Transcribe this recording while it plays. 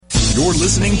You're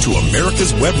listening to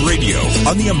America's Web Radio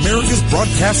on the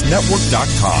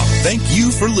AmericasBroadcastNetwork.com. Thank you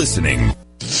for listening.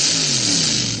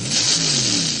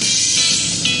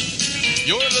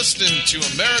 You're listening to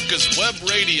America's Web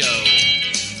Radio.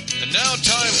 And now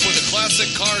time for the Classic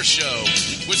Car Show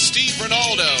with Steve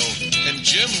Rinaldo and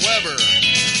Jim Weber.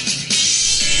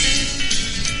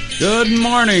 Good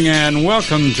morning and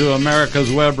welcome to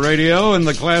America's Web Radio and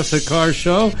the Classic Car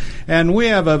Show. And we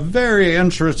have a very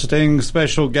interesting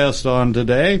special guest on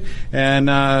today. And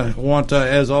I want to,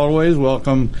 as always,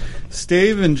 welcome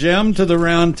Steve and Jim to the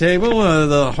round table,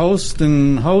 the host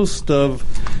of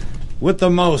With the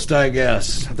Most, I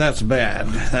guess. That's bad.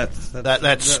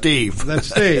 That's Steve. That's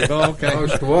Steve. Okay.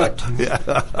 Most what?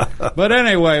 Yeah. But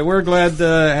anyway, we're glad to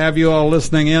have you all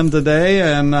listening in today.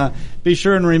 And be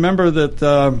sure and remember that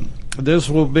this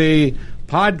will be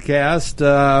podcast.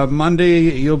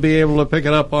 Monday, you'll be able to pick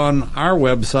it up on our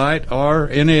website or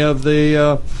any of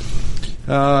the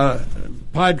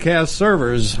podcast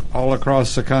servers all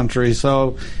across the country.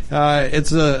 So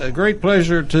it's a great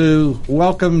pleasure to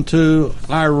welcome to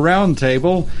our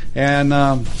roundtable. And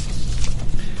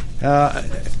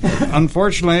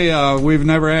unfortunately, we've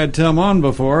never had Tim on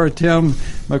before, Tim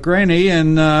McGrane,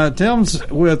 and Tim's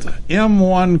with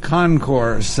M1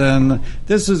 Concourse, and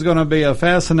this is going to be a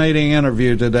fascinating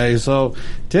interview today. So,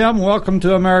 Tim, welcome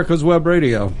to America's Web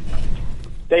Radio.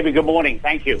 David, good morning.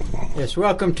 Thank you. Yes,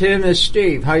 welcome, Tim. This is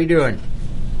Steve. How you doing?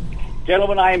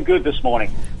 Gentlemen, I am good this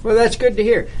morning. Well, that's good to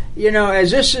hear. You know,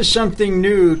 as this is something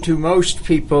new to most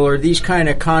people, or these kind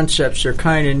of concepts are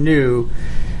kind of new,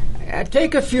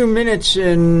 take a few minutes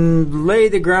and lay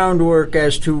the groundwork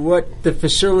as to what the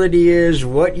facility is,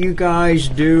 what you guys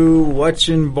do, what's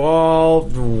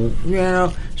involved, you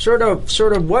know, sort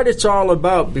of what it's all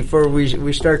about before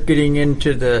we start getting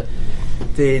into the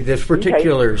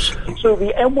particulars. Okay. So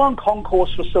the M1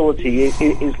 Concourse facility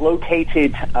is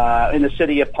located in the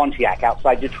city of Pontiac,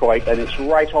 outside Detroit, and it's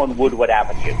right on Woodward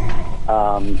Avenue.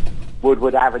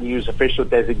 Woodward Avenue's official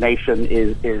designation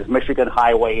is Michigan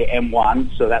Highway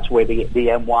M1, so that's where the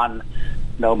M1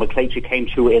 nomenclature came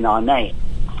to in our name.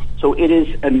 So it is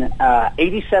an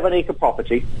 87-acre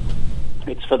property.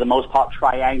 It's for the most part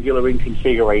triangular in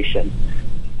configuration,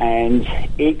 and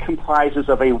it comprises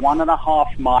of a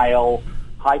 1.5-mile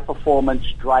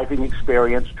high-performance driving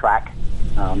experience track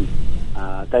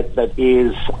that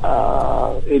is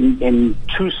in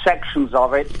two sections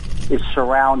of it is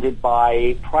surrounded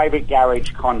by private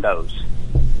garage condos.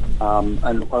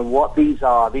 And what these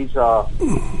are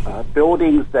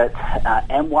buildings that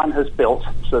M1 has built,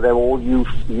 so they're all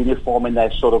uniform in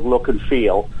their sort of look and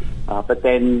feel. But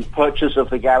then purchase of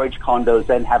the garage condos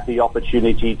then have the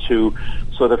opportunity to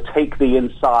sort of take the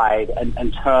inside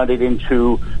and turn it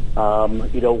into,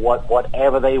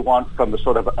 whatever they want from the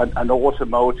sort of an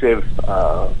automotive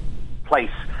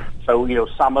place. So,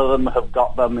 some of them have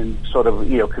got them in sort of,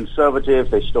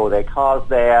 conservative. They store their cars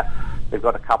there. They've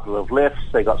got a couple of lifts.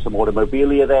 They've got some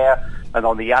automobilia there. And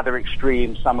on the other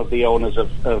extreme, some of the owners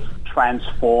have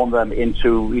transformed them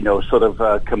into, sort of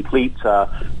a complete,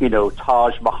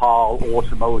 Taj Mahal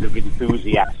automotive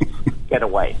enthusiast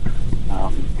getaway.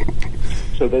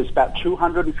 So there's about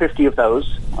 250 of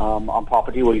those on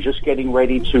property. We're just getting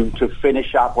ready to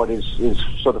finish up what is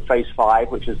sort of phase 5,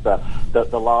 which is the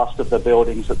last of the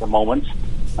buildings at the moment.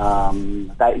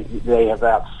 They have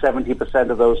about 70%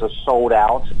 of those are sold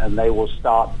out, and they will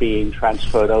start being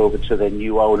transferred over to their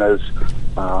new owners,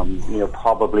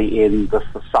 probably in the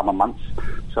summer months.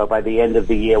 So by the end of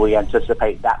the year, we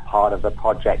anticipate that part of the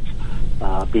project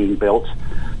being built.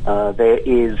 There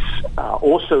is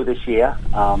also this year,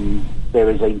 there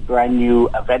is a brand new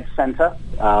event center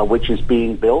which is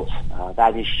being built.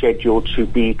 That is scheduled to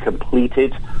be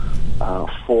completed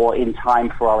in time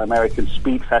for our American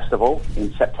Speed Festival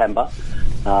in September.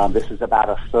 This is about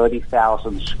a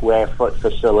 30,000 square foot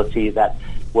facility that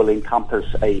will encompass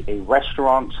a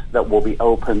restaurant that will be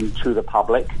open to the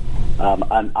public,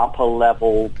 an upper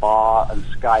level bar and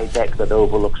sky deck that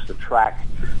overlooks the track,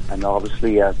 and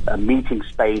obviously a meeting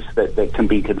space that can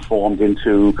be conformed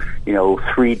into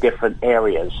 3 different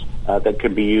areas that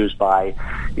can be used by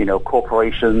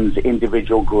corporations,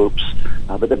 individual groups.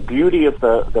 But the beauty of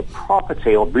the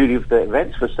property, or beauty of the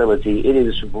events facility, it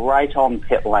is right on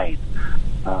pit lane.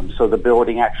 So the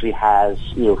building actually has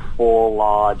 4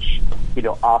 large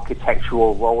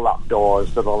architectural roll-up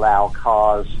doors that allow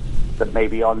cars that may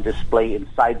be on display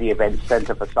inside the event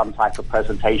center for some type of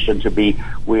presentation to be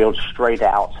wheeled straight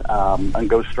out and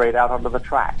go straight out onto the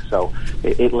track. So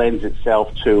it lends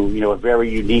itself to a very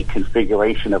unique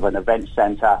configuration of an event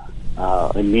center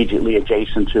immediately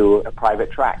adjacent to a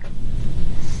private track.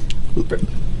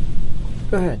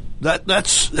 Go ahead.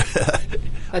 That's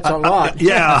That's a lot.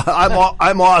 Yeah,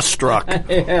 I'm awestruck.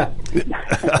 Yeah.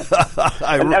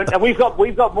 and we've got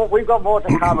more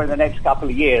to come in the next couple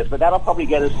of years, but that'll probably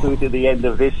get us through to the end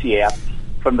of this year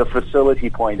from the facility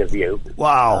point of view.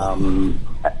 Wow.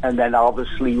 And then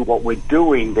obviously what we're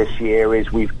doing this year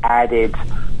is we've added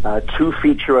 2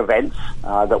 feature events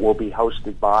that will be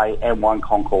hosted by M1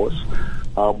 Concourse.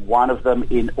 One of them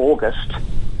in August,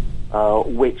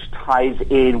 which ties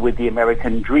in with the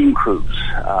American Dream Cruise.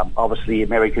 Obviously,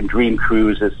 American Dream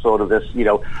Cruise is sort of this,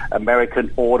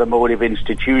 American automotive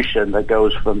institution that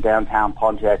goes from downtown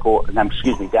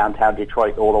downtown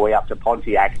Detroit all the way up to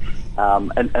Pontiac.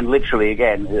 And literally,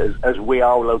 again, as we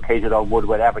are located on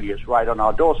Woodward Avenue, it's right on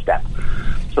our doorstep.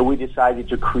 So we decided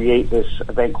to create this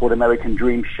event called American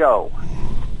Dream Show,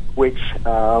 which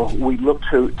we look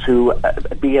to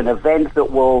be an event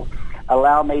that will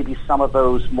allow maybe some of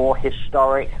those more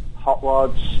historic hot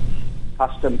rods,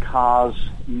 custom cars,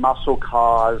 muscle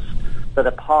cars that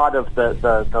are part of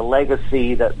the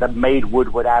legacy that made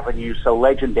Woodward Avenue so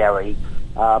legendary.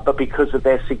 But because of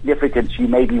their significance, you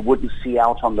maybe wouldn't see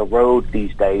out on the road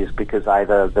these days because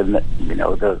either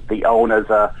the owners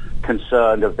are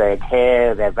concerned of their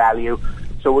care, their value.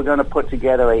 So we're going to put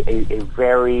together a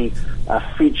very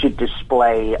featured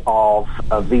display of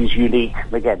these unique,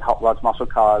 again, hot rods, muscle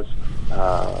cars,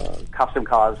 custom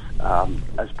cars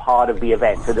as part of the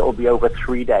event. And it will be over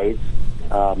 3 days.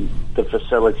 The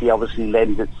facility obviously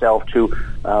lends itself to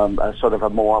a sort of a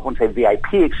more, I wouldn't say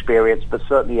VIP experience, but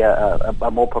certainly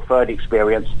a more preferred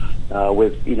experience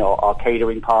with, our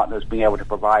catering partners being able to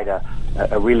provide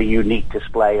a really unique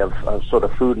display of sort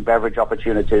of food and beverage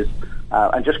opportunities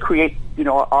and just create,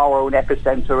 our own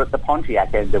epicenter at the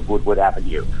Pontiac end of Woodward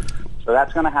Avenue. So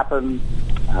that's going to happen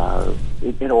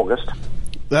in August.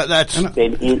 That's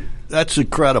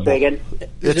incredible. Say again?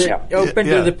 Is it open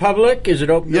to the public? Is it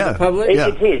open to the public?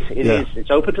 It is. It's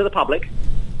open to the public.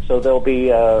 So there'll be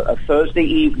a Thursday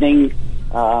evening,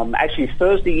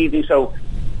 Thursday evening, so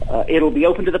it'll be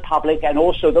open to the public, and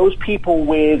also those people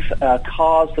with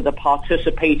cars that are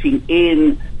participating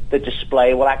in the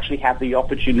display will actually have the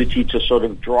opportunity to sort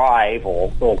of drive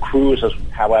or cruise,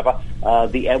 however,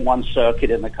 the M1 circuit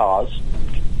in the cars.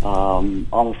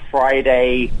 On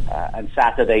Friday and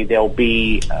Saturday, there'll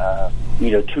be,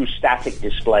 2 static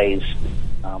displays.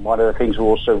 One of the things we're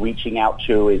also reaching out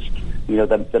to is,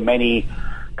 the many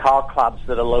car clubs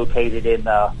that are located in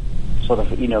the sort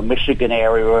of, Michigan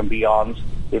area and beyond.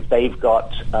 If they've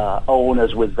got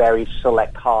owners with very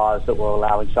select cars that we're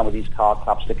allowing some of these car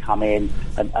clubs to come in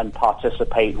and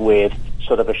participate with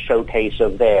sort of a showcase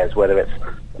of theirs, whether it's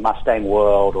the Mustang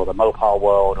world or the Mopar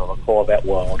world or the Corvette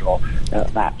world or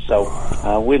that. So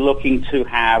we're looking to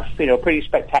have, a pretty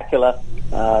spectacular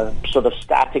sort of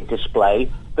static display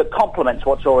that complements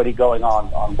what's already going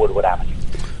on Woodward Avenue.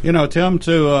 Tim,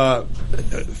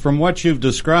 from what you've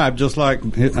described, just like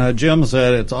Jim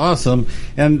said, it's awesome.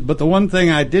 But the one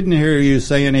thing I didn't hear you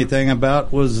say anything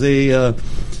about was the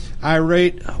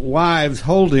irate wives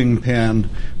holding pen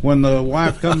when the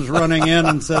wife comes running in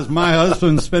and says, "My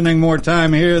husband's spending more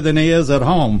time here than he is at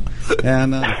home."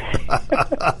 And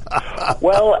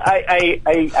well, I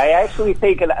actually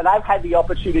think, and I've had the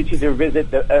opportunity to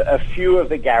visit a few of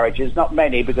the garages, not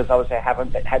many because obviously I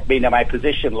haven't been in my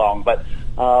position long, but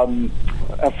from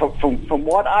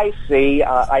what I see,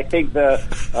 I think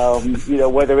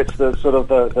whether it's the sort of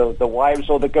the wives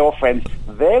or the girlfriends,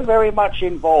 they're very much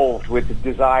involved with the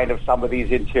design of some of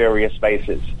these interior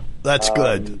spaces. That's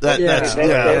good. They're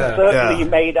certainly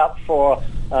made up for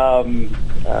more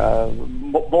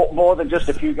than just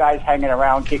a few guys hanging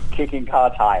around kicking car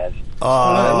tires.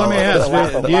 Let me ask: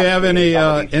 do you have any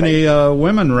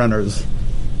women renters?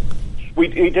 We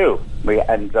do.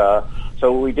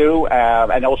 So we do,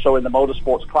 and also in the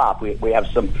motorsports club, we have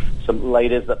some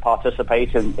ladies that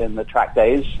participate in the track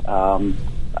days.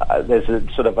 There's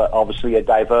obviously a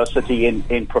diversity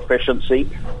in proficiency.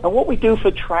 And what we do for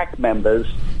track members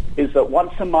is that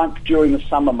once a month during the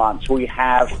summer months, we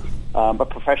have a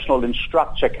professional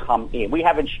instructor come in. We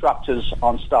have instructors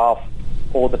on staff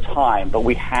all the time, but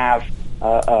we have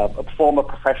a former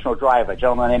professional driver, a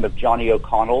gentleman by the name of Johnny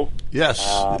O'Connell. Yes,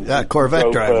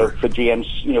 Corvette driver. For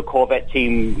GM's Corvette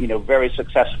team, very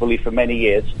successfully for many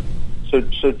years. So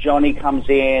Johnny comes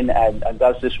in and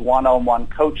does this one-on-one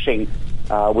coaching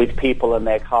with people in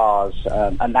their cars,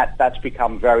 and that's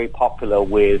become very popular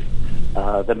with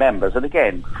the members. And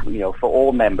again, for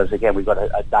all members, again, we've got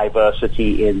a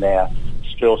diversity in their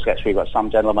skill sets. We've got some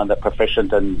gentlemen that are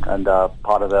proficient and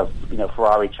part of the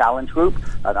Ferrari Challenge group,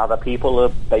 and other people are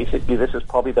basically, this is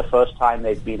probably the first time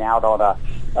they've been out on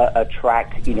a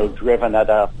track, driven at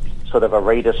a sort of a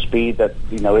rate of speed that,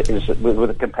 is with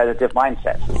a competitive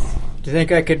mindset. Do you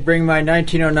think I could bring my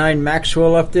 1909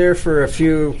 Maxwell up there for a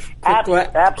few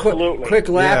absolutely quick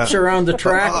laps around the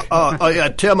track? Yeah,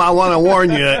 Tim, I want to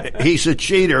warn you, he's a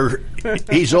cheater.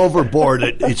 He's overboard.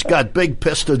 It's got big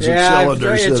pistons and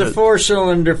cylinders. It's a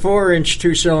 4-cylinder, 4-inch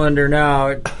 2-cylinder now.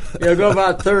 It'll go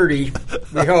about 30,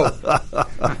 we hope.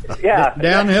 Yeah.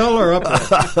 Downhill or up?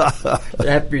 It'd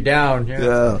have to be down.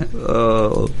 Yeah.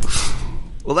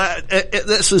 Well,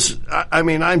 this is,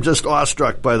 I'm just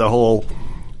awestruck by the whole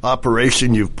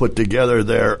operation you've put together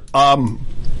there.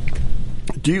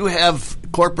 Do you have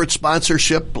corporate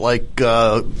sponsorship like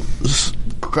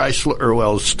Chrysler,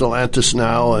 or Stellantis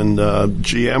now, and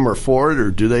GM or Ford,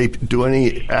 or do they do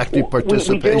any active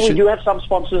participation? We do have some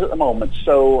sponsors at the moment.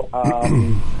 So,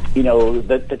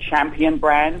 the Champion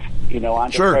brand,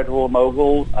 under Federal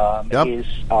Mogul, is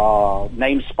our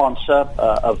name sponsor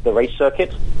of the race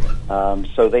circuit.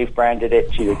 So they've branded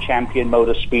it to Champion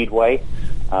Motor Speedway.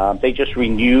 They just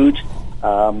renewed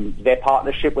their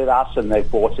partnership with us, and they've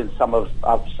brought in some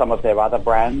of their other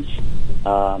brands.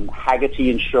 Haggerty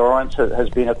Insurance has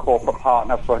been a corporate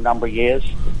partner for a number of years,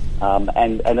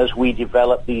 and as we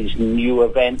develop these new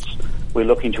events, we're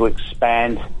looking to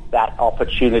expand that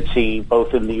opportunity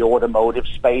both in the automotive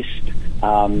space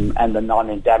and the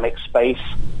non-endemic space,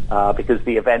 because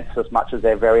the events, as much as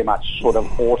they're very much sort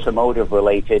of automotive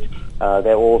related,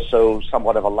 they're also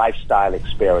somewhat of a lifestyle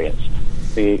experience.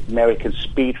 The American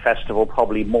Speed Festival,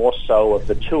 probably more so of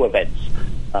the two events.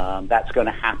 That's going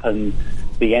to happen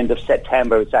the end of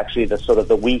September. It's actually the sort of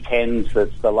the weekends.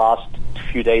 That's the last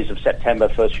few days of September,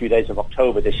 first few days of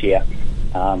October this year.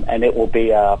 And it will be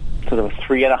a sort of a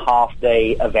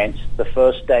 3.5-day event. The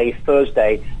first day,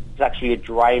 Thursday, is actually a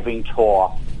driving tour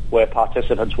where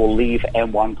participants will leave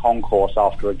M1 Concourse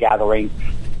after a gathering.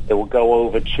 They will go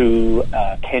over to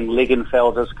Ken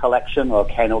Ligenfelder's collection, or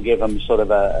Ken will give them sort of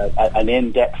an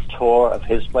in-depth tour of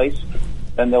his place.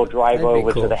 Then they'll drive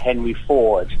over to the Henry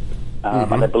Ford,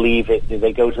 and I believe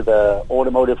they go to the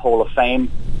Automotive Hall of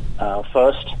Fame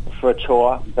first for a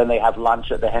tour. Then they have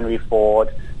lunch at the Henry Ford,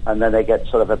 and then they get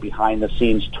sort of a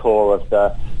behind-the-scenes tour of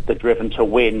the Driven to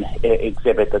Win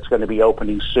exhibit that's going to be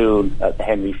opening soon at the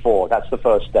Henry Ford. That's the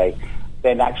first day.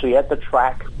 Then actually at the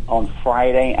track on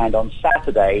Friday and on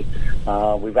Saturday,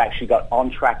 we've actually got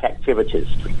on-track activities.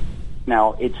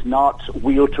 Now, it's not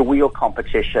wheel-to-wheel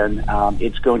competition.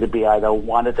 It's going to be either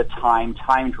one-at-a-time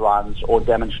timed runs or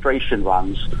demonstration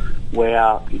runs where,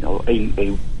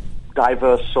 a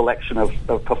diverse selection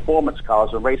of performance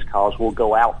cars and race cars will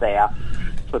go out there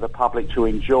for the public to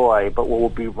enjoy, but will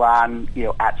be run,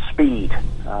 at speed.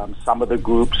 Some of the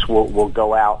groups will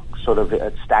go out sort of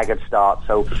at staggered start.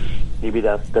 So maybe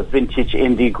the Vintage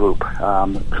Indy group,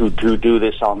 who do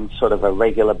this on sort of a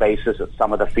regular basis at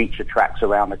some of the feature tracks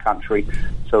around the country.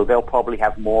 So they'll probably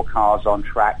have more cars on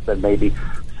track than maybe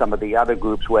some of the other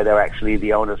groups where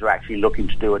the owners are actually looking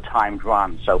to do a timed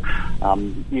run. So,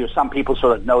 some people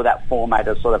sort of know that format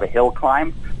as sort of a hill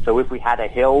climb. So if we had a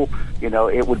hill,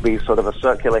 it would be sort of a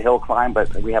circular hill climb,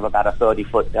 but we have about a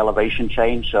 30-foot elevation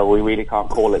change, so we really can't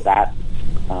call it that.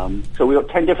 So we've got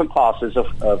 10 different classes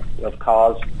of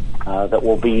cars that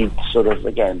will be sort of,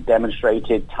 again,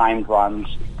 demonstrated timed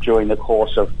runs during the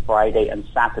course of Friday and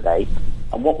Saturday.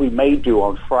 And what we may do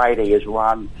on Friday is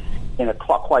run in a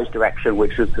clockwise direction,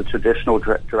 which is the traditional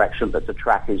direction that the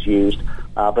track is used,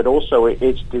 but also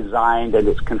it's designed and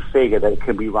it's configured that it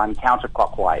can be run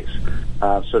counterclockwise.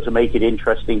 So to make it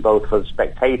interesting both for the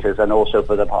spectators and also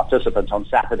for the participants, on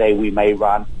Saturday we may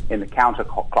run in the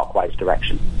counterclockwise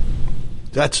direction.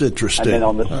 That's interesting. And then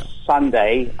on the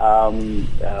Sunday,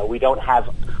 we don't have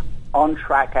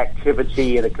on-track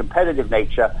activity in a competitive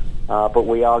nature, but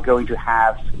we are going to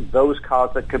have those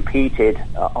cars that competed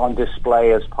on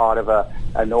display as part of an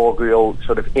inaugural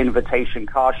sort of invitation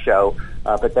car show,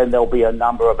 but then there'll be a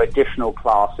number of additional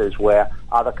classes where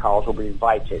other cars will be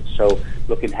invited. So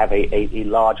looking to have a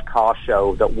large car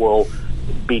show that will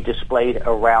be displayed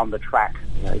around the track,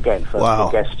 again, for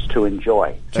guests to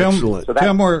enjoy. Excellent. So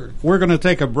Tim, we're going to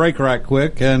take a break right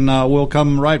quick, and we'll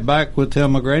come right back with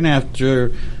Tim McGrane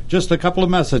after just a couple of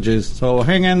messages. So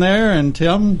hang in there, and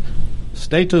Tim,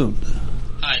 stay tuned.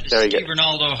 Hi, this is Steve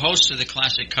Rinaldo, host of the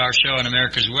Classic Car Show on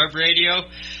America's Web Radio.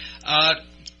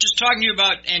 Just talking to you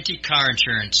about antique car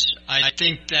insurance. I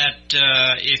think that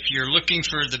if you're looking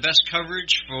for the best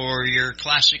coverage for your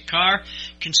classic car,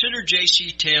 consider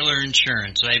J.C. Taylor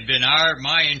Insurance. They've been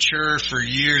my insurer for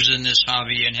years in this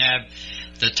hobby and have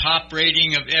the top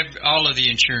rating of all of the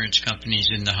insurance companies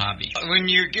in the hobby. When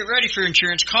you get ready for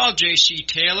insurance, call J.C.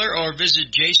 Taylor or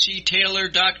visit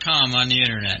jctaylor.com on the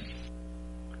Internet.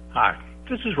 Hi,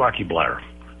 this is Rocky Blair,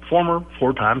 former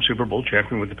four-time Super Bowl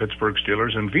champion with the Pittsburgh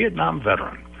Steelers and Vietnam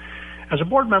veteran. As a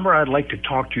board member, I'd like to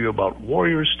talk to you about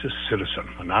Warriors to Citizen,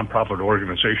 a nonprofit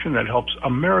organization that helps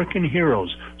American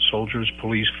heroes, soldiers,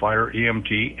 police, fire,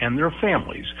 EMT, and their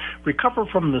families recover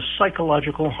from the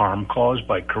psychological harm caused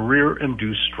by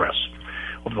career-induced stress.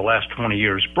 Over the last 20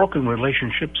 years, broken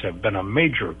relationships have been a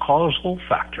major causal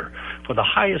factor for the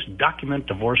highest documented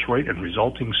divorce rate and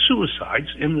resulting suicides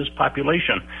in this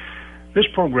population. This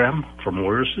program, From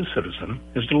Warriors to Citizen,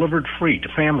 is delivered free to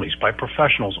families by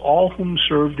professionals, all whom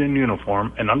served in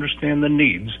uniform and understand the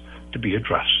needs to be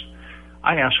addressed.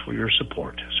 I ask for your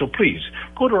support, so please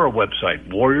go to our website,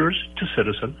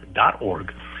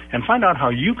 warriorstocitizen.org, and find out how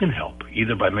you can help,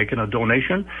 either by making a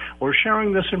donation or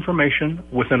sharing this information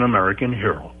with an American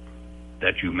hero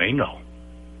that you may know.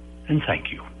 And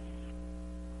thank you.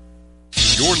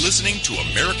 You're listening to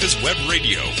America's Web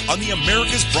Radio on the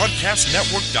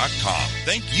AmericasBroadcastNetwork.com.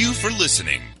 Thank you for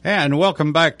listening. And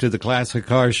welcome back to the Classic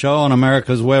Car Show on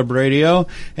America's Web Radio.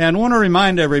 And want to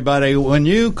remind everybody, when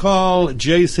you call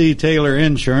J.C. Taylor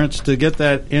Insurance to get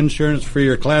that insurance for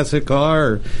your classic car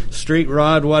or street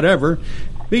rod, whatever,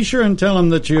 be sure and tell them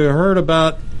that you heard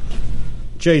about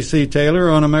J.C. Taylor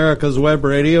on America's Web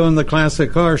Radio and the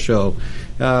Classic Car Show.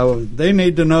 They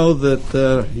need to know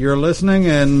that you're listening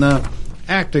and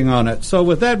acting on it. So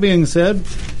with that being said,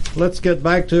 let's get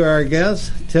back to our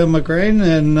guest, Tim McGrane,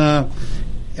 and a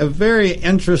very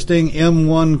interesting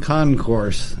M1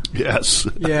 Concourse. Yes.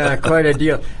 Yeah, quite a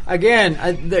deal.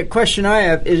 Again, the question I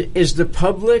have is the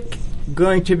public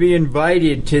going to be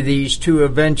invited to these two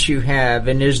events you have,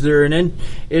 and is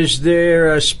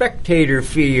there a spectator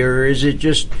fee, or is it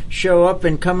just show up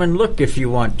and come and look if you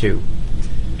want to?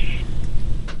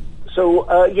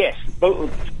 So, yes,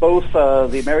 both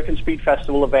the American Speed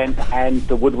Festival event and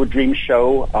the Woodward Dream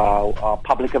Show are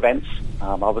public events.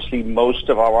 Obviously, most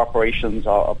of our operations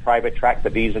are private track,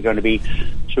 but these are going to be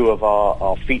two of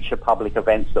our feature public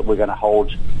events that we're going to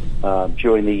hold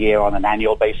during the year on an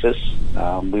annual basis.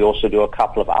 We also do a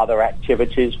couple of other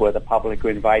activities where the public are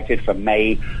invited. From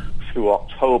May through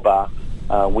October,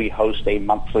 we host a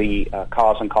monthly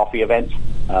Cars and Coffee event,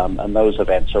 and those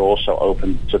events are also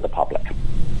open to the public.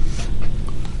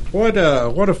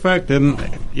 What effect, and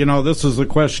this is a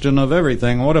question of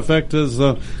everything, what effect has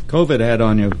COVID had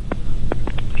on you?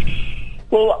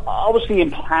 Well, obviously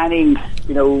in planning,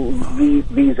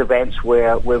 these events,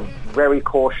 we're very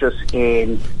cautious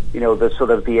in,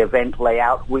 the event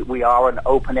layout. We are an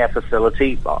open air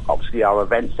facility. Obviously our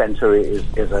event center is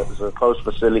a closed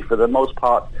facility. For the most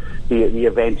part, the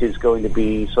event is going to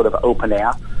be sort of open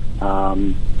air.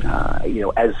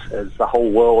 As the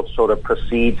whole world sort of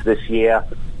proceeds this year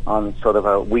on sort of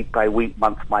a week by week,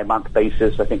 month by month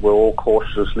basis, I think we're all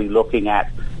cautiously looking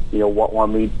at, what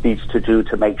one needs to do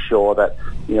to make sure that,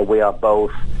 we are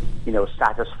both,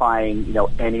 satisfying,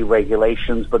 any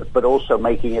regulations, but also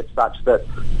making it such that,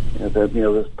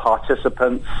 the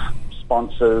participants,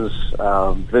 sponsors,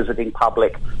 visiting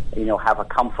public, have a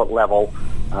comfort level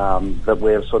that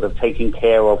we're sort of taking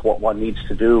care of what one needs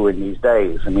to do in these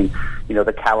days. I mean,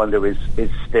 the calendar is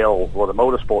still, or the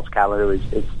motorsports calendar is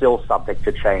still subject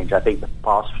to change. I think the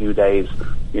past few days,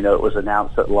 it was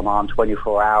announced that Le Mans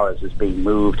 24 Hours is being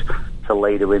moved to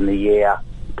later in the year,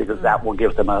 because that will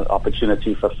give them an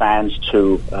opportunity for fans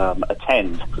to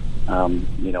attend.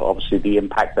 Obviously the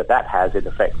impact that has, it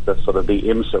affects the sort of the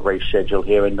IMSA race schedule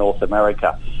here in North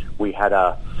America. We had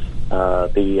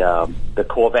the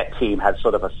Corvette team had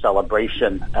sort of a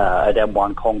celebration at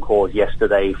M1 Concourse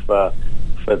yesterday for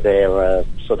their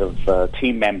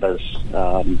team members.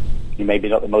 Maybe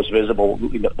not the most visible,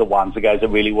 the ones, the guys that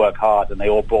really work hard, and they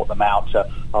all brought them out to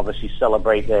obviously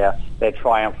celebrate their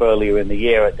triumph earlier in the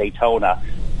year at Daytona.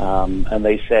 And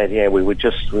they said, we were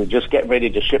just getting ready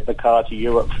to ship the car to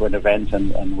Europe for an event,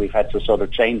 and we've had to sort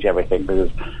of change everything because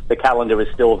the calendar is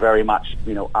still very much,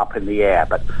 up in the air.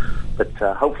 But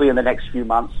hopefully in the next few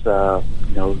months,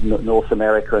 North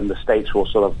America and the States will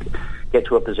sort of get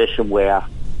to a position where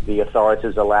the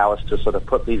authorities allow us to sort of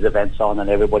put these events on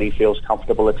and everybody feels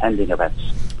comfortable attending events.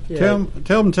 Yeah.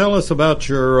 Tell us about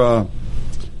your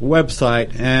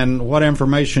website and what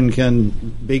information can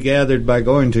be gathered by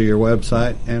going to your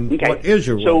website, and what is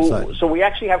your website? So we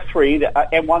actually have three.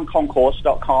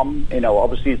 M1Concourse.com,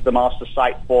 obviously is the master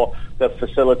site for the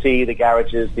facility, the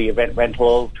garages, the event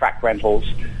rental, track rentals.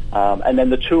 And then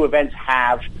the two events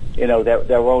have,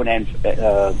 their own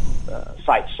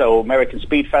sites. So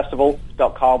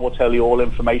AmericanSpeedFestival.com will tell you all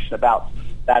information about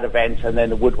that event, and then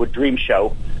the Woodward Dream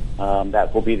Show,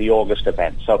 that will be the August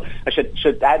event. So I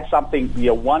should add something.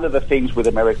 One of the things with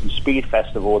American Speed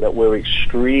Festival that we're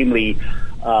extremely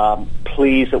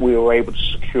pleased that we were able to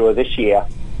secure this year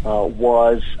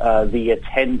was the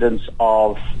attendance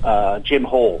of Jim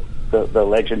Hall, the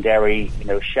legendary,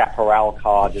 Chaparral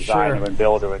car designer Sure. and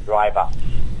builder and driver.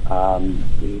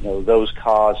 Those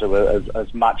cars are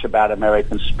as much about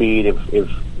American speed if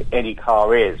any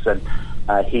car is, and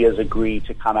he has agreed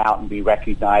to come out and be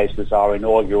recognized as our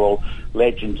inaugural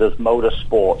Legends of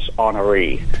Motorsports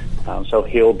honoree. So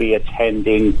he'll be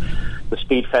attending the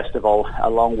Speed Festival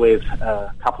along with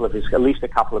at least a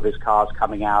couple of his cars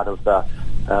coming out of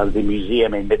the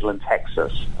museum in Midland,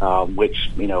 Texas, which,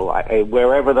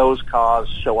 wherever those cars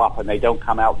show up, and they don't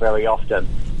come out very often,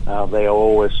 they are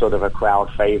always sort of a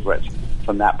crowd favorite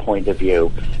from that point of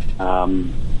view.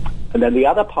 And then the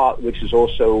other part, which is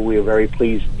also, we are very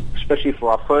pleased, especially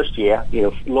for our first year,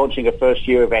 launching a first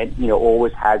year event,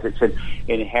 always has its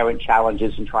inherent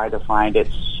challenges in trying to find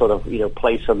its sort of,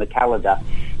 place on the calendar,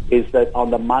 is that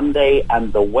on the Monday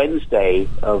and the Wednesday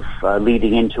of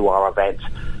leading into our event,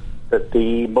 that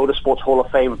the Motorsports Hall of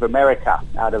Fame of America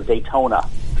out of Daytona,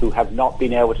 who have not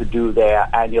been able to do their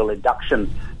annual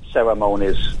induction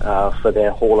ceremonies for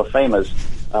their Hall of Famers,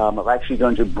 are actually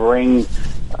going to bring,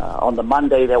 on the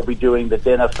Monday they'll be doing the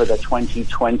dinner for the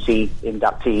 2020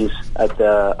 inductees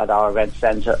at our event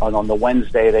center, and on the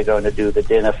Wednesday they're going to do the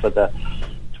dinner for the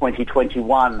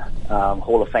 2021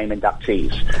 Hall of Fame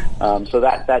inductees. So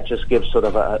that just gives sort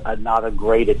of another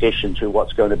great addition to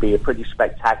what's going to be a pretty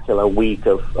spectacular week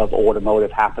of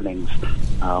automotive happenings,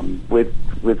 with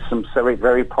some very,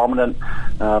 very prominent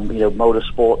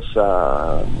motorsports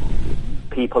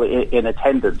people in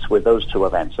attendance with those two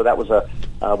events. So that was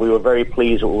we were very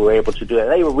pleased that we were able to do that.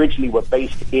 They originally were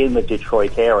based in the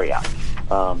Detroit area.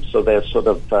 So they're sort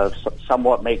of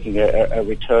somewhat making a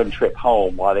return trip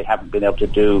home while they haven't been able to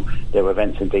do their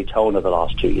events in Daytona the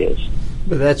last 2 years.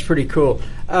 But that's pretty cool.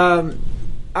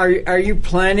 Are you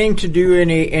planning to do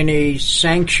any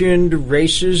sanctioned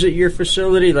races at your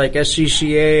facility, like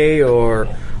SCCA or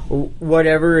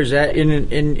whatever? Is that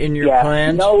in your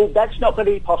plans? No, that's not going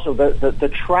to be possible. The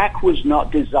track was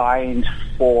not designed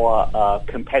for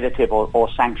competitive or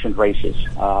sanctioned races.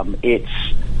 Its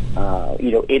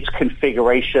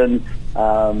configuration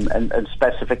and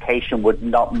specification would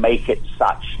not make it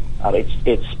such.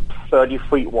 It's 30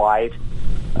 feet wide.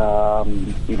 The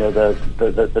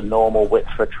normal width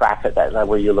for a track at that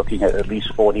level, you're looking at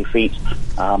least 40 feet.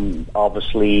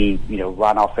 Obviously,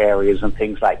 runoff areas and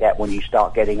things like that. When you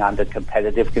start getting under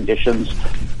competitive conditions,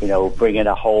 bring in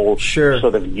a whole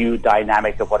sort of new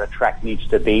dynamic of what a track needs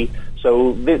to be.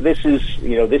 So this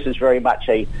is very much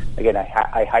a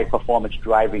high performance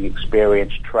driving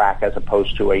experience track as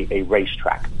opposed to a race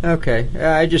track. Okay,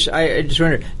 I just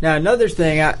wondered. Now another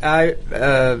thing,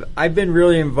 I've been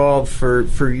really involved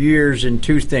for years in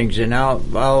two things, and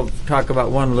I'll talk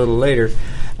about one a little later.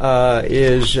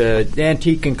 Is the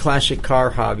antique and classic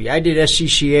car hobby. I did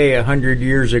SCCA 100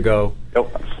 years ago.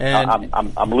 Nope. And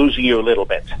I'm losing you a little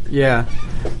bit. Yeah.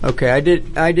 Okay. I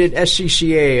did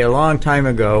SCCA a long time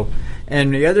ago,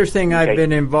 and the other thing I've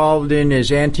been involved in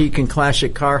is antique and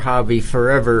classic car hobby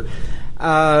forever.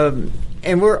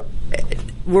 And we're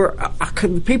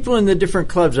people in the different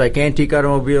clubs like Antique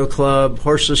Automobile Club,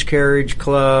 Horseless Carriage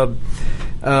Club,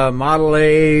 Model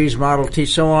A's, Model T,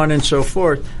 so on and so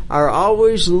forth, are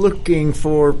always looking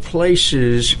for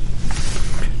places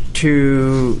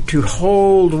to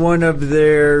hold one of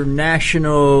their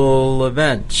national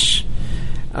events.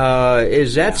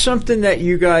 Is that something that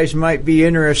you guys might be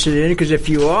interested in? Because if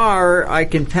you are, I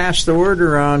can pass the word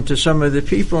around to some of the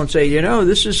people and say,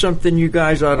 this is something you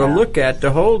guys ought to look at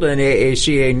to hold an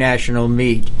AACA national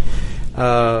meet.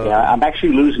 I'm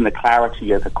actually losing the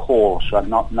clarity of the call, so I'm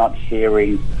not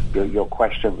hearing your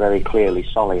question very clearly.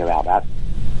 Sorry about that.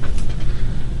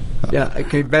 Yeah,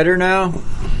 okay, better now?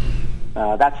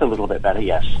 That's a little bit better,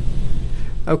 yes.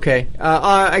 Okay.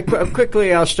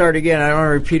 Quickly, I'll start again. I don't want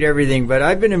to repeat everything, but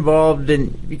I've been involved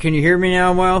in... Can you hear me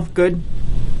now well? Good?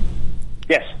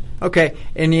 Yes. Okay.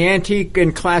 In the antique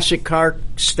and classic car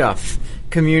stuff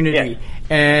community. Yes.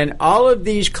 And all of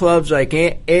these clubs like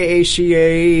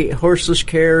AACA, Horseless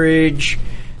Carriage,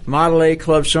 Model A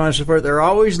Club, so on and so forth, they're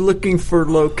always looking for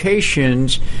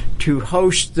locations to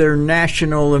host their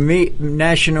national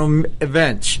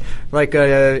events, like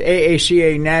a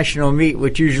AACA national meet,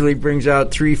 which usually brings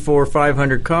out 300, 400,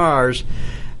 500 cars.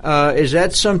 Is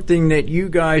that something that you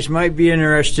guys might be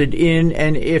interested in?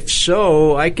 And if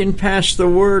so, I can pass the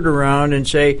word around and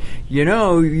say,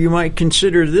 you might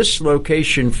consider this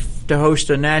location to host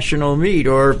a national meet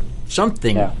or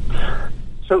something. Yeah.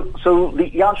 So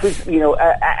the answer is,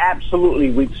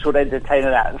 absolutely, we'd sort of entertain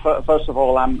that. First of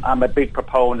all, I'm a big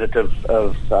proponent of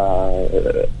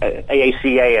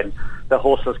AACA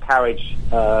horseless carriage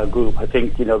group. I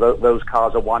think those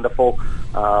cars are wonderful.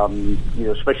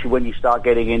 Especially when you start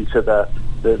getting into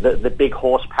the big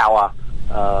horsepower.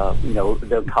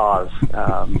 The cars.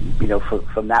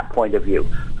 From that point of view.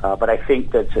 But I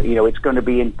think that it's going to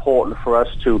be important for us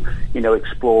to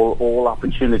explore all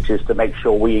opportunities to make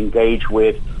sure we engage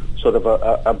with sort of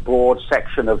a broad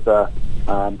section of the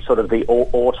sort of the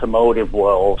automotive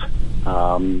world.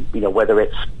 Whether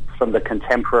it's from the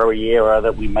contemporary era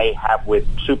that we may have with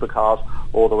supercars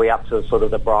all the way up to sort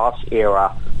of the brass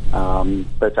era.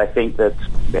 But I think that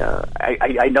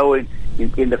I know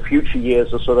in the future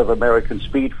years of sort of American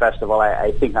Speed Festival,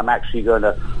 I think I'm actually going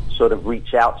to sort of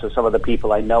reach out to some of the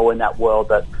people I know in that world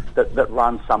that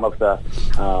run some of the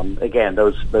again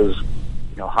those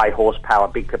high horsepower,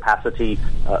 big capacity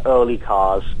early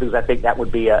cars, because I think that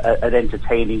would be an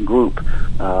entertaining group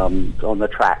on the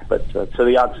track. But so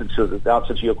the answer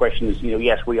to your question is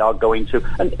yes, we are going to,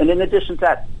 and in addition to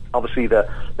that, obviously the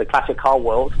classic car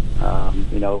world.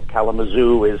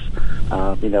 Kalamazoo is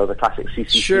the classic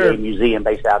CCCA museum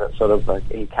based out at sort of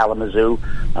in Kalamazoo,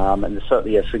 and there's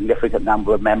certainly a significant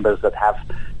number of members that have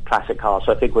classic cars.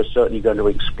 So I think we're certainly going to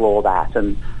explore that,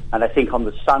 and I think on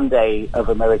the Sunday of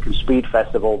American Speed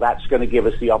Festival, that's going to give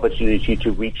us the opportunity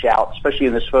to reach out, especially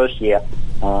in this first year,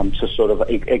 to sort of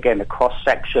again a cross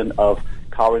section of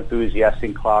car enthusiasts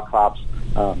in car clubs.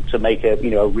 To make a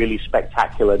really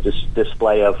spectacular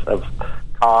display of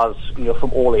cars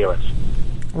from all eras.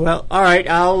 Well, all right,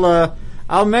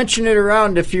 I'll mention it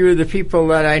around a few of the people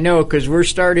that I know, because we're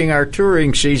starting our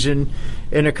touring season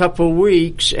in a couple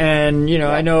weeks, and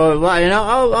I know a lot, and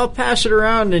I'll pass it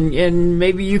around, and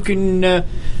maybe you can.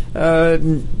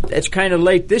 It's kind of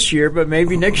late this year, but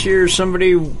maybe next year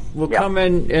somebody will come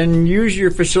in and use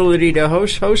your facility to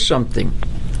host something.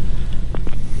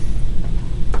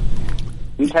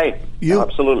 Okay,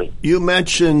 absolutely. You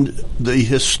mentioned the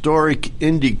historic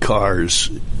Indy cars.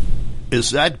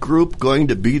 Is that group going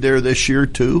to be there this year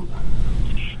too?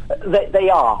 They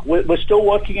are. We're still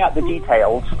working out the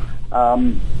details.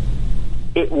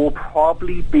 It will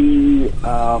probably be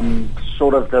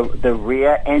sort of the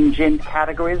rear engine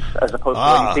categories as opposed to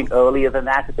anything earlier than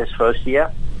that at this first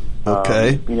year.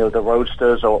 Okay. The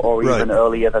Roadsters or even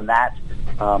earlier than that.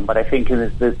 But I think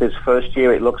in this first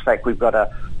year, it looks like we've got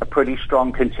a pretty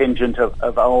strong contingent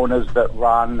of owners that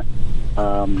run,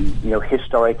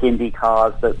 historic Indy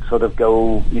cars that sort of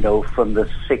go, from the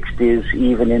 60s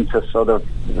even into sort of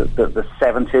the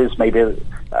 70s, maybe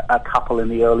a couple in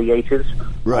the early 80s.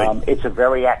 Right. It's a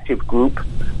very active group.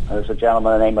 There's a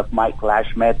gentleman by the name of Mike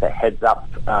Lashmet that heads up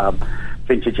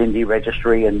Vintage Indy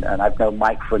Registry, and I've known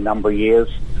Mike for a number of years.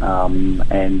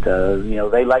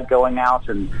 They like going out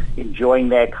and enjoying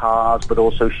their cars, but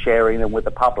also sharing them with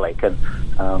the public. And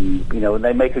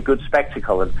they make a good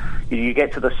spectacle. And you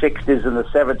get to the 60s and the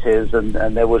 70s,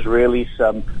 and there was really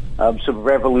some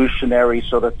revolutionary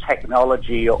sort of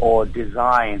technology or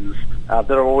designs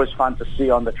that are always fun to see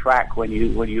on the track when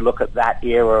you look at that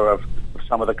era of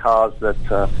some of the cars that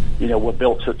were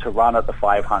built to run at the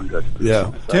 500.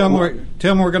 Yeah, so,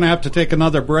 Tim, we're going to have to take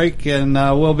another break, and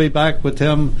we'll be back with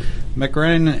Tim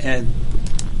McGrane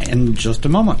in just a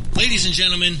moment. Ladies and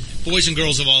gentlemen, boys and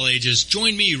girls of all ages,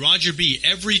 join me, Roger B.,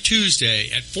 every Tuesday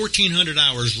at 1400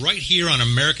 hours right here on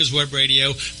America's Web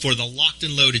Radio for the Locked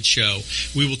and Loaded Show.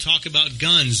 We will talk about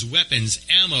guns, weapons,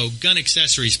 ammo, gun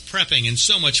accessories, prepping, and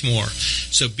so much more.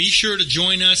 So be sure to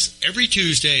join us every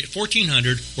Tuesday at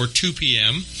 1400 or 2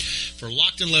 p.m. for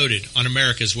Locked and Loaded on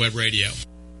America's Web Radio.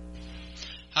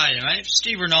 Hi, my name is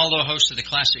Steve Rinaldo, host of the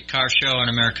Classic Car Show on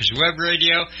America's Web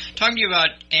Radio, talking to you about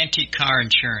antique car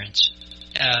insurance.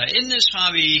 In this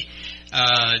hobby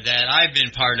that I've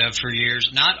been part of for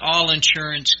years, not all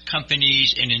insurance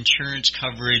companies and insurance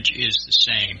coverage is the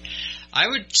same. I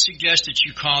would suggest that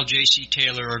you call J.C.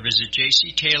 Taylor or visit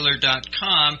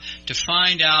jctaylor.com to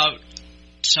find out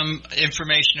some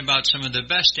information about some of the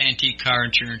best antique car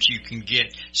insurance you can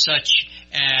get, such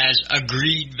as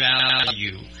agreed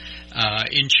value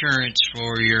insurance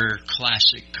for your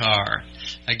classic car.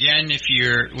 Again,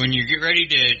 when you get ready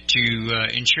to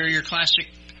insure your classic,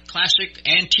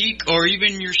 antique, or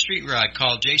even your street rod,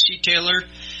 call J.C. Taylor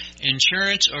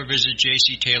Insurance or visit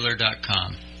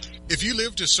jctaylor.com. If you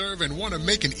live to serve and want to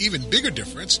make an even bigger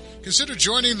difference, consider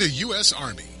joining the U.S.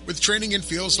 Army. With training in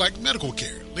fields like medical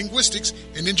care, linguistics,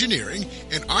 and engineering,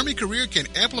 an Army career can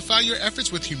amplify your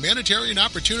efforts with humanitarian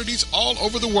opportunities all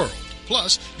over the world.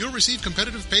 Plus, you'll receive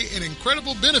competitive pay and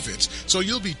incredible benefits, so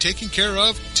you'll be taken care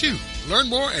of, too. Learn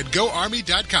more at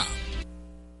GoArmy.com.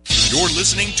 You're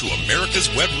listening to America's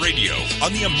Web Radio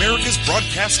on the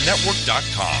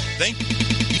AmericasBroadcastNetwork.com. Thank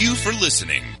you for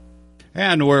listening.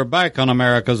 And we're back on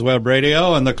America's Web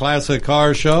Radio and the Classic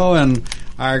Car Show, and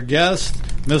our guest,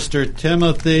 Mr.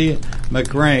 Timothy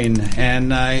McGrane,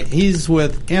 and he's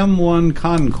with M1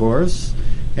 Concourse,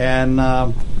 and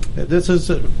this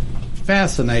is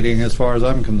fascinating as far as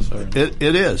I'm concerned. It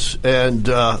is, and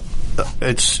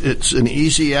it's an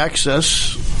easy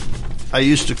access. I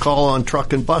used to call on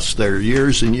truck and bus there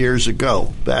years and years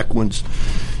ago, back when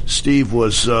Steve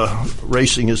was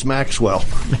racing his Maxwell.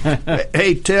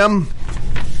 Hey, Tim.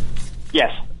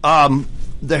 Yes.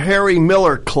 The Harry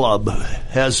Miller Club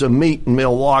has a meet in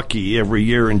Milwaukee every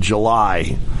year in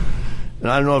July.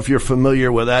 And I don't know if you're familiar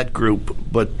with that group,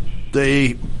 but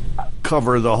they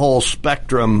cover the whole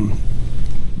spectrum,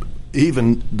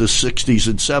 even the 60s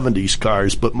and 70s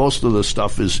cars, but most of the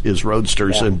stuff is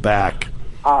roadsters and back.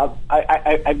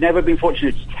 I've never been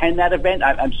fortunate to attend that event.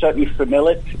 I'm certainly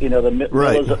familiar. You know, the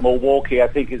Millers at Milwaukee, I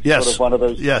think, is sort of one of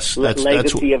those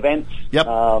legacy events. Yep,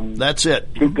 that's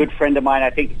it. Good friend of mine, I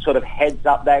think, sort of heads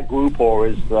up that group, or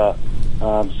is sort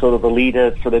of the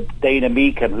leader, sort of Dana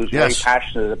Meekham, who's very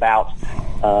passionate about,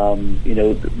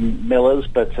 Millers.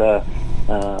 But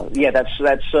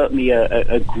that's certainly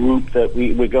a group that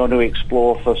we're going to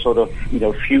explore for sort of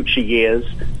future years.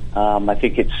 I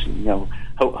think it's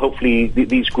hopefully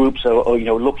these groups are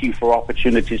looking for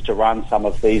opportunities to run some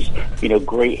of these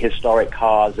great historic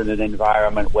cars in an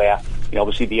environment where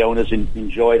obviously the owners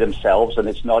enjoy themselves, and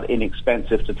it's not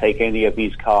inexpensive to take any of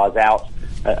these cars out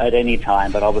at any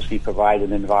time, but obviously provide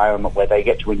an environment where they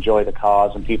get to enjoy the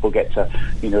cars and people get to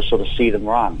sort of see them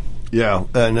run. Yeah,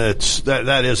 and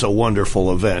that is a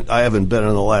wonderful event. I haven't been in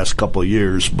the last couple of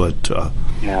years, but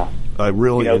I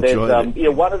really enjoyed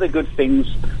it. One of the good things,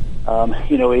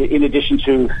 in addition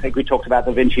to, I think we talked about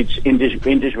the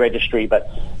vintage registry, but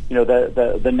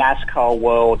the NASCAR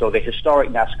world, or the historic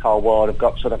NASCAR world, have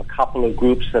got sort of a couple of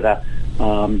groups that are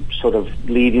sort of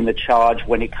leading the charge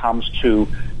when it comes to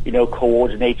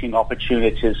coordinating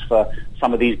opportunities for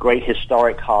some of these great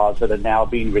historic cars that are now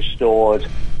being restored,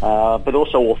 but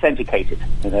also authenticated.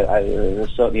 There's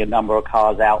certainly a number of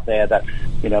cars out there that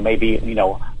maybe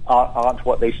aren't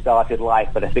what they started life,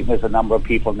 but I think there's a number of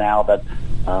people now that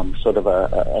sort of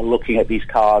are looking at these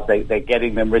cars. They're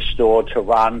getting them restored to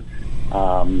run,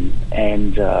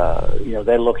 and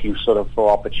they're looking sort of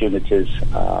for opportunities.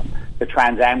 The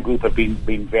Trans Am group have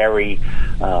been very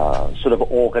sort of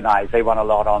organized. They run a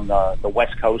lot on the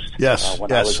West Coast.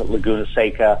 When I was at Laguna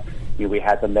Seca, we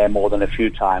had them there more than a few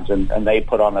times, and they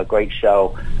put on a great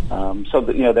show. So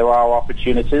that, there are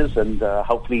opportunities, and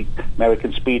hopefully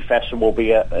American Speed Festival will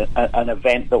be an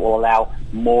event that will allow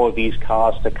more of these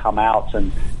cars to come out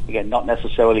and, again, not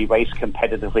necessarily race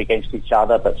competitively against each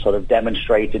other, but sort of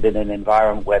demonstrated in an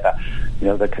environment where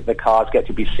the cars get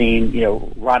to be seen,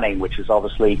 running, which is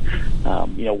obviously,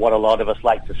 what a lot of us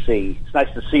like to see. It's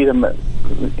nice to see them,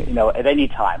 at any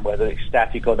time, whether it's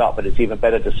static or not, but it's even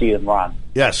better to see them run.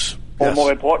 Yes. Or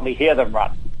more importantly, hear them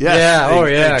run.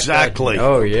 Yes, exactly.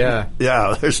 Oh, yeah.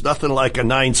 Yeah, there's nothing like a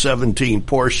 917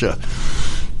 Porsche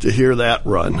to hear that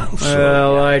run.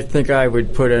 Well, I think I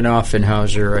would put an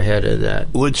Offenhauser ahead of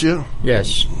that. Would you?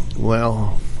 Yes.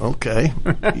 Well, okay.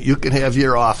 You can have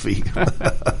your Offie.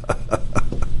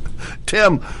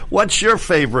 Tim, what's your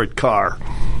favorite car?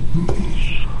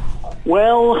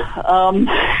 Well,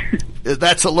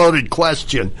 that's a loaded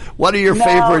question. What are your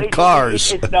favorite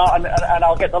cars? It's not, and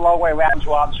I'll get the long way around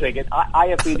to answering it. I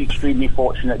have been extremely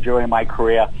fortunate during my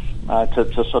career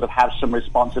to sort of have some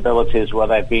responsibilities where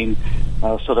they've been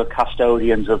sort of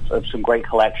custodians of some great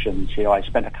collections. I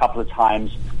spent a couple of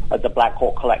times at the Black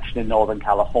Hawk Collection in Northern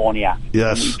California.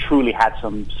 Yes. We truly had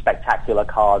some spectacular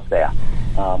cars there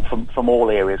from all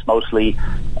areas, mostly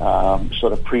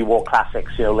sort of pre-war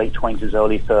classics, late 20s,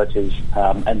 early 30s,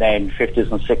 and then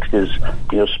 50s and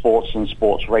 60s, sports and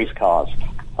sports race cars.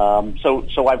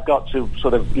 So I've got to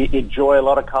sort of enjoy a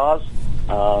lot of cars.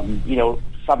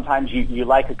 Sometimes you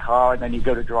like a car and then you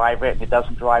go to drive it and it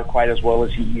doesn't drive quite as well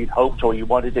as you'd hoped or you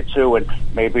wanted it to, and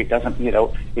maybe it doesn't,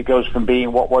 it goes from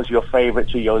being what was your favorite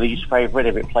to your least favorite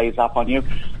if it plays up on you.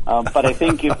 But I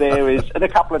think if there is, and a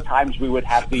couple of times we would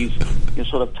have these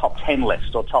sort of top 10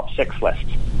 lists or top 6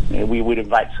 lists. We would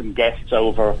invite some guests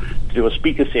over to do a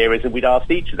speaker series, and we'd ask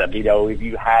each of them, if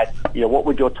you had, what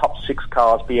would your top 6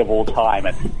 cars be of all time?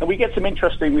 And we get some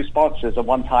interesting responses. And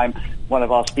one time, one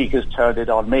of our speakers turned it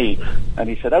on me, and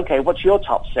he said, "Okay, what's your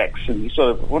top 6?" And he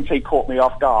sort of, I wouldn't say caught me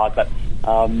off guard, but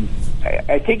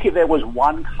I think if there was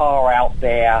one car out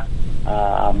there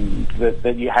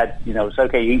that you had, it's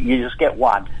okay, you just get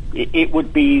one, it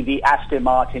would be the Aston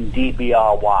Martin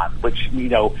DBR1, which,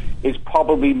 is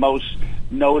probably most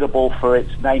notable for its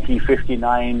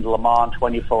 1959 Le Mans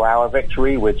 24-hour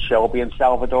victory with Shelby and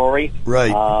Salvadori.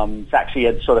 Right. It's actually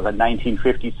a sort of a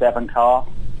 1957 car.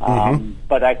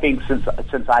 But I think since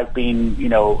I've been,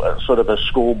 sort of a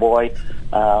schoolboy,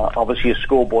 obviously a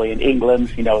schoolboy in England,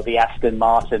 the Aston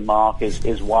Martin mark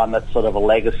is one that's sort of a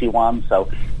legacy one.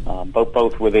 So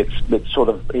both with its sort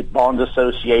of Bond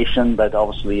association, but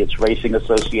obviously its racing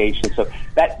association. So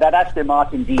that Aston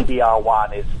Martin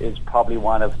DBR1 is probably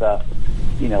one of the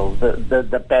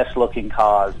best looking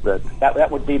cars. That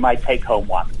would be my take home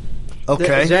one.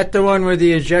 Okay. Is that the one with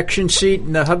the ejection seat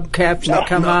and the hubcaps that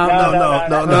come out?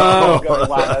 No.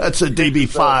 That's a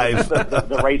DB5.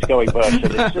 The race-going version.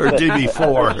 It's just or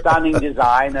DB4. A stunning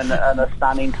design and a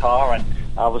stunning car. And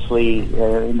obviously,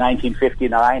 in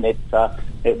 1959, it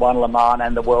won Le Mans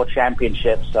and the World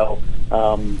Championship. So,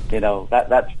 from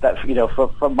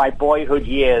my boyhood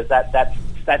years, that's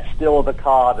still the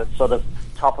car that's sort of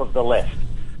top of the list.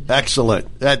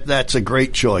 Excellent. That's a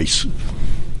great choice.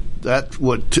 That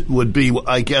would be,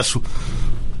 I guess,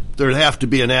 there'd have to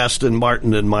be an Aston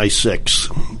Martin in my 6.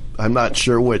 I'm not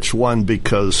sure which one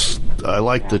because I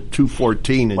like the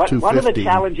 214 and 215. One of the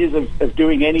challenges of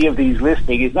doing any of these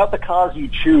listings is not the cars you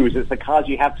choose, it's the cars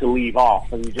you have to leave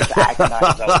off, and you just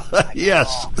agonize over.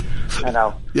 Yes. I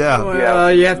know. Yeah.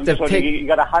 Well, you have to pick. You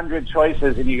got 100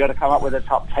 choices, and you got to come up with a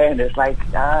top 10. It's like,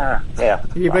 yeah.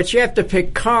 But you have to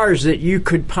pick cars that you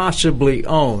could possibly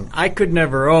own. I could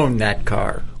never own that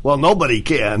car. Well, nobody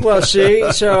can. Well,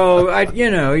 see, so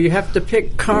you have to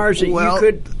pick cars that you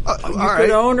could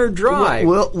own or drive.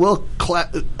 All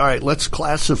right, let's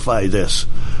classify this.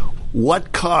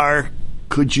 What car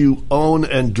could you own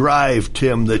and drive,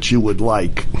 Tim, that you would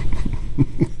like?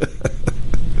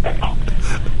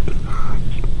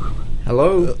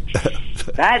 Hello.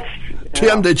 That's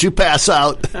Tim. Did you pass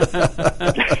out? No.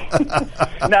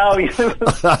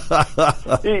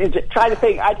 Try to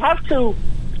think. I'd have to.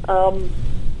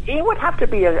 It would have to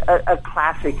be a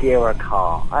classic era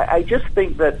car. I just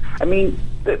think that,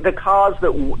 the cars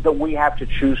that we have to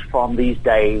choose from these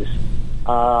days,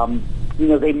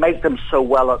 they make them so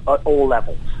well at all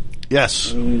levels.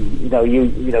 Yes. You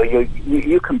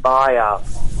can buy a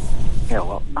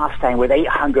Mustang with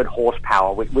 800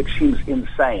 horsepower, which seems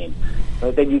insane.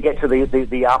 Then you get to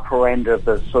the upper end of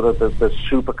the sort of the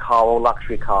supercar or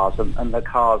luxury cars, and the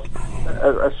cars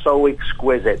are so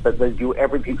exquisite that they do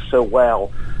everything so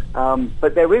well.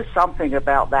 But there is something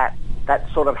about that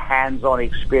sort of hands-on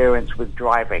experience with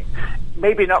driving.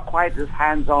 Maybe not quite as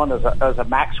hands-on as a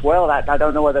Maxwell. I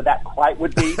don't know whether that quite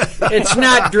would be. It's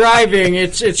not driving.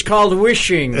 It's called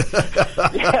wishing.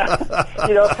 Yeah.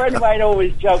 A friend of mine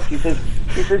always jokes. He says,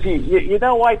 you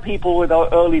know why people with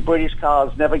early British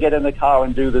cars never get in the car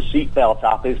and do the seatbelt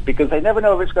up is because they never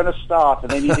know if it's going to start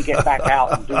and they need to get back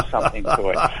out and do something to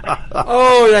it.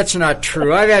 Oh, that's not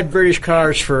true. I've had British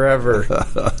cars forever.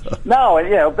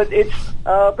 No, but it is.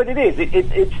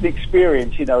 It's an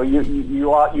experience.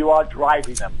 You are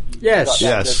driving them. Yes.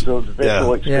 Sort of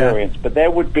visual experience. But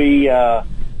there would be, as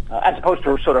opposed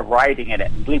to sort of riding in it.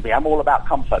 And believe me, I'm all about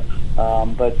comfort.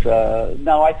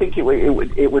 No, I think it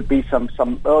would be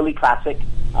some early classic.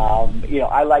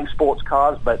 I like sports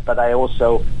cars, but I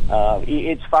also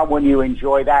it's fun when you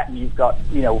enjoy that and you've got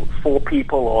 4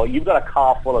 people or you've got a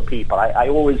car full of people. I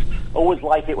always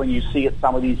like it when you see at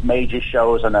some of these major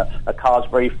shows and a car's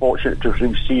very fortunate to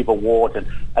receive awards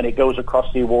and it goes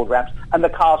across the award ramps and the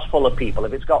car's full of people.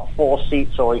 If it's got 4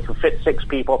 seats or you can fit 6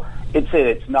 people,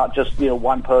 it's not just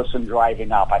one person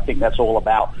driving up. I think that's all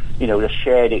about the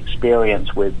shared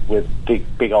experience with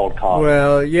big old cars.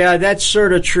 Well, yeah, that's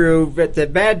sort of true. But the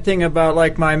bad thing about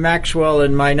like my Maxwell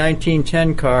and my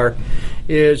 1910 car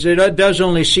is it does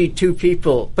only seat 2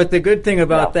 people. But the good thing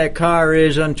about that car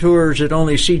is on tours it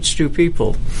only seats 2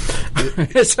 people.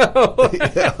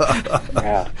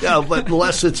 Yeah, but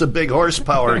unless it's a big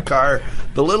horsepower car,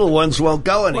 the little ones won't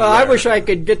go anywhere. Well, I wish I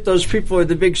could get those people with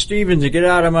the big Stevens to get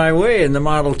out of my way in the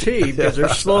Model T because they're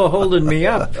slow holding me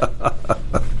up.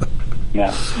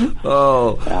 Yeah.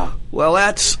 Oh. Yeah. Well,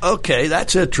 that's okay.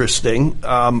 That's interesting.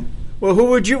 Well,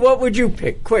 what would you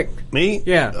pick? Quick. Me?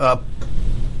 Yeah.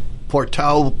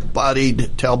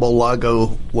 Portal-bodied Talbot Lago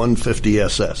 150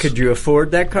 SS. Could you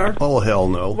afford that car? Oh, hell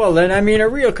no. Well, then, a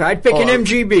real car. I'd pick an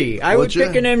MGB. I would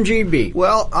pick an MGB.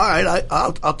 Well, all right.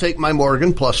 I'll take my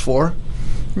Morgan +4.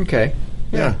 Okay.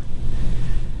 Yeah.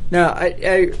 Now,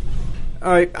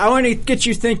 all right, I want to get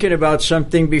you thinking about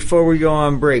something before we go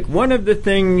on break. One of the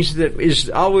things that has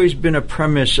always been a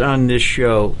premise on this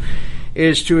show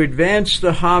is to advance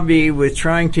the hobby with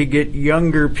trying to get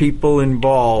younger people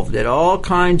involved at all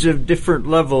kinds of different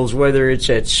levels, whether it's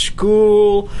at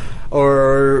school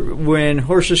or when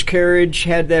Horses Carriage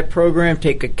had that program,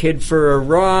 Take a Kid for a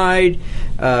Ride,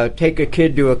 Take a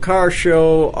Kid to a Car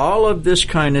Show, all of this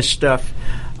kind of stuff.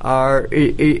 Are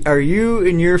you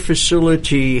in your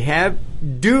facility having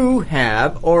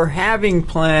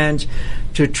plans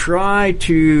to try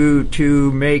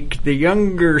to make the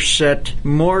younger set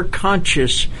more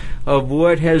conscious of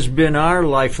what has been our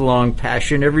lifelong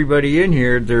passion? Everybody in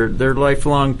here, their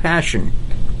lifelong passion.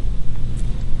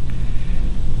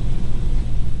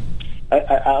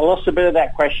 I lost a bit of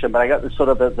that question, but I got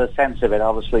the sense of it.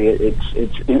 Obviously,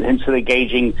 it's into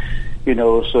engaging,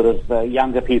 sort of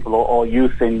younger people or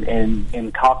youth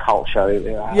in car culture.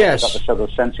 Yes. I got the sort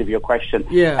of sense of your question.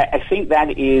 Yeah. I think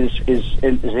that is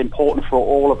important for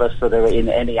all of us that are in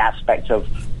any aspect of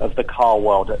the car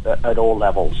world at all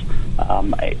levels.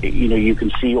 You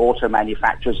can see auto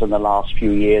manufacturers in the last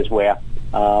few years where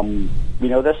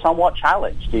they're somewhat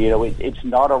challenged. It's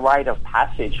not a rite of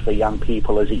passage for young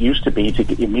people as it used to be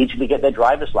to immediately get their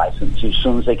driver's license as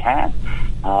soon as they can.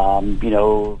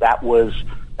 That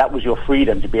was your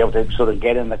freedom to be able to sort of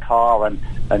get in the car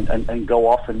and go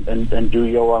off and do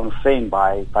your own thing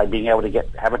by being able to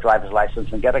have a driver's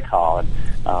license and get a car. And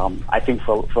I think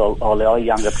for all our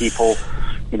younger people,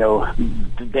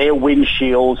 their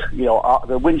windshield,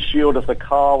 the windshield of the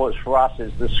car was for us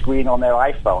is the screen on their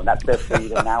iPhone. That's their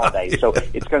freedom nowadays. So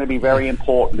it's going to be very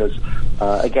important as,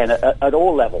 again, at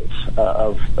all levels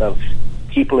of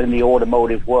people in the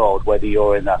automotive world, whether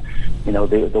you're in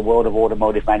the world of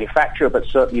automotive manufacture, but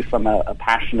certainly from a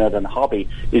passionate and hobby,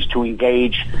 is to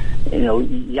engage,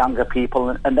 younger people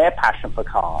and their passion for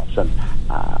cars.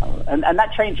 And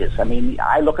that changes. I mean,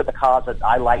 I look at the cars that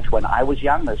I liked when I was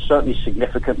young. They're certainly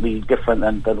significantly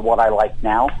different than what I like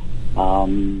now.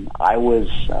 When I was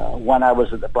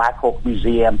at the Black Hawk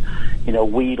Museum,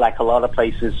 we, like a lot of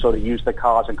places, sort of used the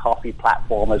Cars and Coffee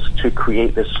platform as to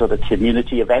create this sort of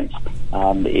community event.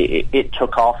 It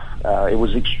took off. It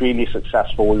was extremely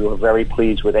successful. We were very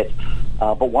pleased with it.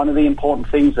 But one of the important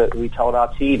things that we told our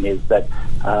team is that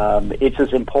it's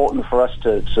as important for us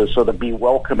to sort of be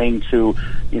welcoming to,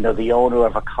 the owner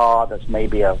of a car that's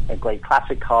maybe a great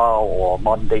classic car or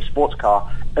modern day sports car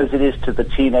as it is to the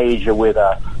teenager with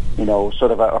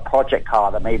sort of a project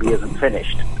car that maybe isn't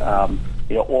finished,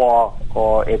 or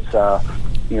it's a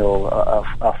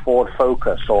Ford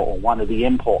Focus or one of the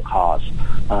import cars,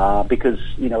 because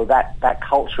that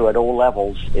culture at all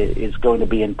levels is going to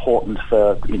be important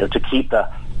for to keep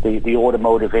the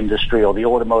automotive industry or the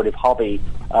automotive hobby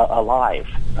alive,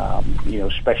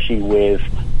 especially with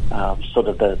sort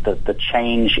of the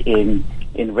change in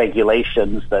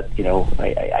regulations that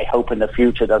I hope in the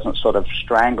future doesn't sort of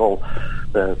strangle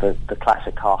the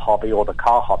classic car hobby or the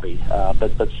car hobby,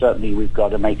 but certainly we've got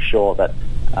to make sure that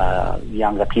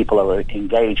younger people are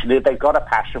engaged. They've got a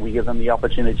passion. We give them the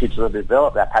opportunity to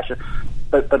develop that passion,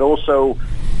 but also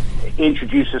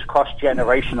introduces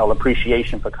cross-generational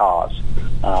appreciation for cars.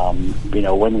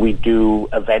 When we do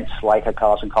events like a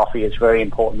Cars and Coffee, it's very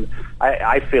important.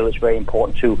 I feel it's very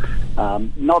important to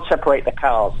not separate the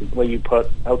cars where you put,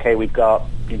 okay, we've got,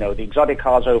 the exotic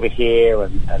cars over here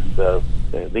and the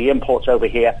imports over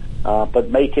here, but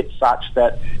make it such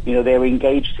that, they're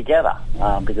engaged together.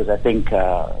 Because I think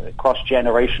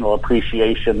cross-generational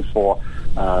appreciation for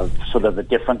sort of the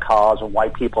different cars and why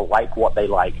people like what they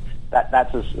like,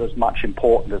 that's as much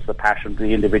important as the passion,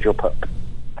 the individual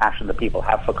passion that people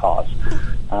have for cars.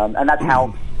 And that's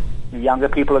how younger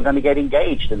people are going to get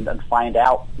engaged and find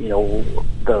out,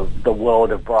 the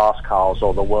world of brass cars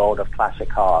or the world of classic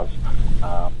cars.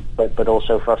 But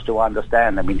also for us to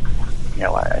understand, I mean,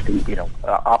 I think,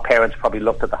 our parents probably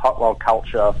looked at the hot rod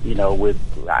culture,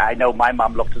 I know my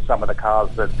mum looked at some of the cars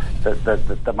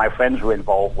that my friends were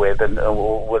involved with and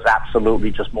was absolutely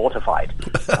just mortified.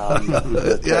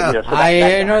 Yeah.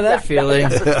 I know that feeling.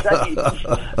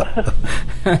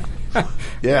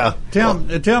 Yeah.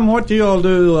 Tim, what do you all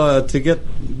do to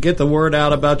get the word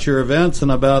out about your events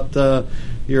and about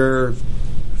your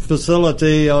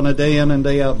facility on a day in and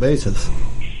day out basis?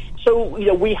 So,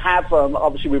 we have,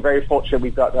 obviously we're very fortunate.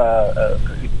 We've got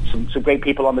some great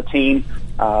people on the team,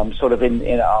 sort of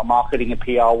in our marketing and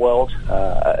PR world.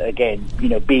 Again,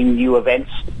 being new events,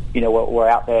 we're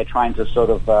out there trying to sort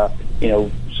of,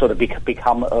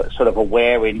 become sort of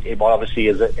aware in what obviously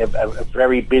is a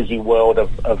very busy world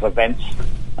of events.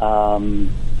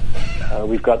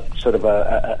 We've got sort of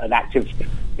an active,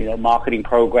 marketing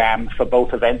program for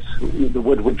both events. The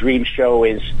Woodward Dream Show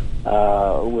is,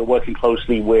 we're working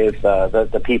closely with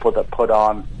the people that put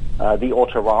on the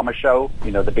Autorama show,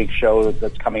 the big show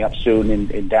that's coming up soon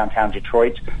in downtown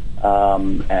Detroit.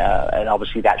 And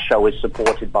obviously that show is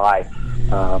supported by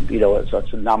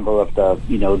It's a number of the,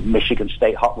 Michigan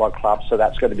State Hot Rod Clubs, so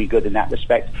that's going to be good in that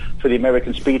respect. For the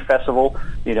American Speed Festival,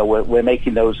 we're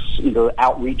making those,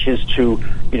 outreaches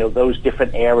to, those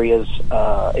different areas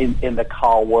in the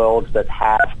car world that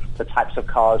have the types of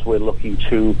cars we're looking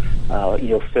to,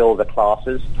 fill the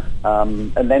classes,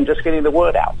 and then just getting the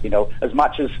word out. As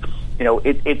much as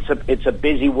it's a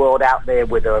busy world out there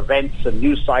with their events and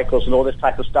news cycles and all this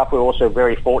type of stuff. We're also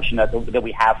very fortunate that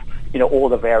we have all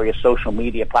the various social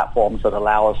media platforms that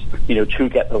allow us to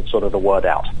get the word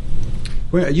out.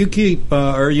 Well,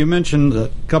 you mentioned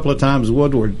a couple of times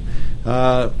Woodward.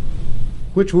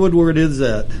 Which Woodward is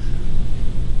that?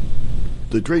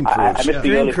 The Dream Cruise. I missed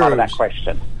the early part of that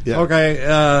question. Yeah.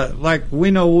 Okay, like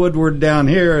we know Woodward down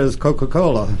here is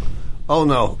Coca-Cola. Oh,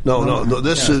 no.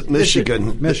 This is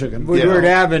Michigan. Woodward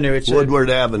Avenue. It's Woodward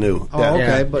Avenue. Oh,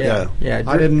 okay.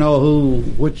 I didn't know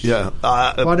what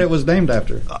it was named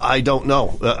after. I don't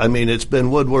know. It's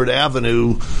been Woodward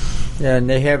Avenue. Yeah, and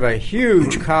they have a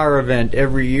huge car event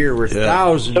every year where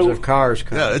thousands of cars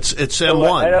come. Yeah, it's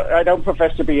M1. I don't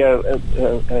profess to be a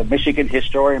Michigan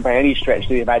historian by any stretch of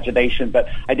the imagination, but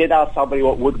I did ask somebody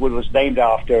what Woodward was named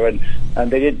after, and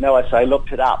they didn't know it, so I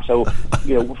looked it up. So,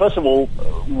 first of all,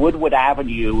 Woodward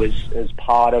Avenue is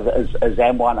part of as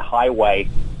M1 highway.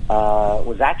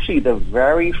 Was actually the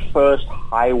very first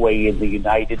highway in the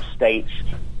United States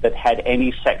that had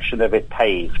any section of it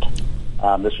paved.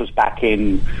 This was back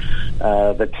in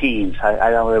the teens. I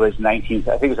don't know, it was I think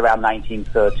it was around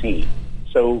 1913.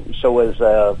 So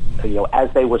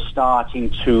as they were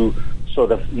starting to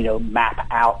sort of map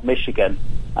out Michigan,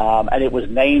 and it was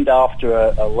named after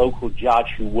a local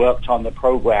judge who worked on the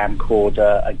program called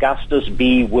Augustus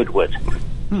B. Woodward.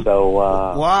 So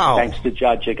wow. Thanks to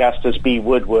Judge Augustus B.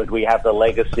 Woodward, we have the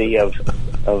legacy of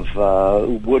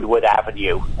Woodward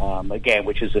Avenue, again,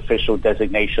 which his official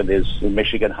designation is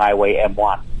Michigan Highway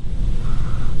M1.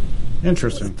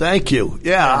 Interesting. Thank you.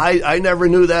 Yeah, I never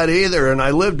knew that either, and I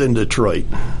lived in Detroit.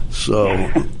 So,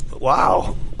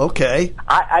 wow. Okay.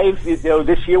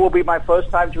 This year will be my first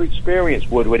time to experience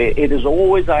Woodward. It has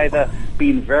always either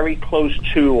been very close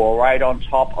to or right on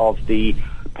top of the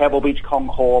Pebble Beach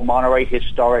Concourse, Monterey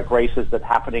historic races that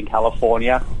happen in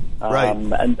California. Right.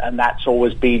 And that's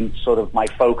always been sort of my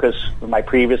focus with my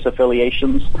previous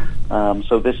affiliations.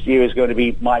 So this year is going to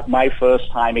be my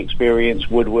first time experience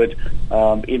Woodward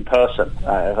in person.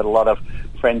 I've had a lot of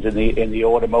friends in the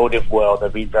automotive world that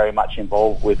have been very much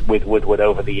involved with Woodward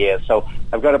over the years. So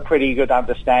I've got a pretty good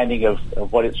understanding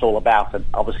of what it's all about. And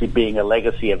obviously being a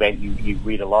legacy event, you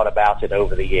read a lot about it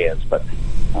over the years. But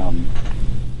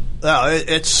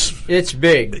it's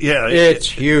big. Yeah, it's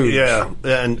huge. Yeah,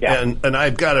 and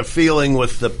I've got a feeling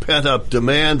with the pent up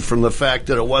demand from the fact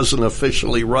that it wasn't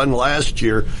officially run last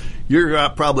year, you're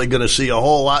probably going to see a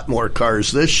whole lot more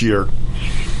cars this year.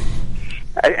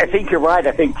 I think you're right.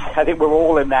 I think we're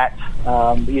all in that.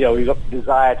 We've got the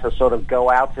desire to sort of go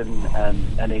out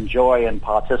and enjoy and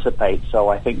participate. So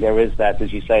I think there is that,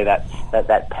 as you say,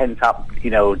 that pent up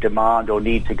demand or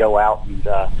need to go out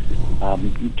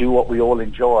and do what we all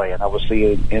enjoy. And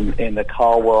obviously in the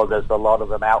car world, there's a lot of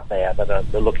them out there that are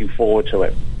looking forward to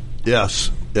it. Yes.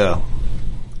 Yeah.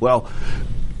 Well,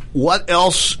 what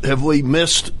else have we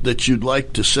missed that you'd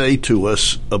like to say to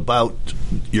us about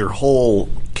your whole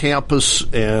campus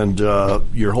and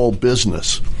your whole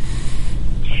business?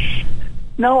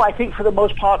 No, I think for the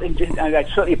most part, and I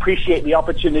certainly appreciate the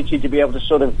opportunity to be able to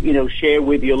sort of, share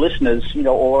with your listeners,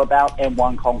 all about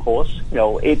M1 Concourse.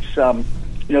 It's,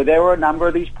 there are a number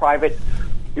of these private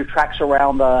tracks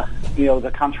around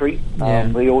the country.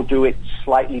 They all do it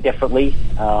slightly differently,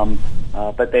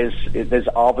 but there's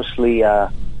obviously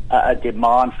a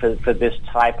demand for this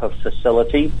type of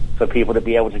facility for people to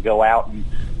be able to go out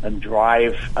and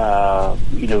drive,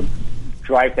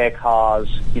 drive their cars,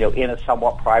 in a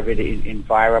somewhat private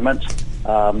environment.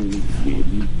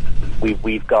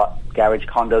 We've got garage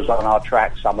condos on our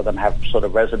track. Some of them have sort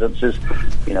of residences.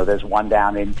 There's one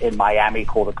down in Miami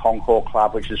called the Concourse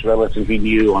Club, which is relatively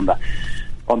new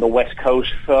on the West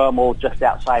Coast, Thermal, just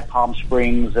outside Palm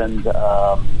Springs, and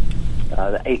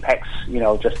the Apex,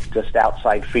 just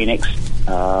outside Phoenix,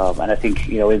 and I think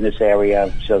in this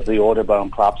area, so the Audubon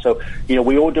Club. So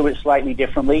we all do it slightly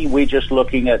differently. We're just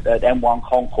looking at M1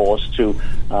 Concourse to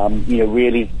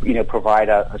really provide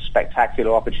a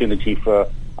spectacular opportunity for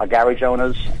our garage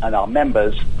owners and our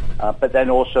members, but then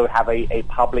also have a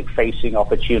public facing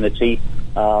opportunity,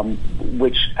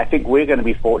 which I think we're going to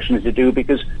be fortunate to do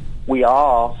because we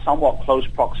are somewhat close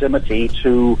proximity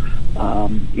to,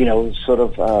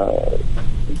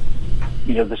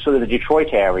 the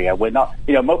Detroit area. We're not,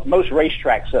 most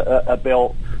racetracks are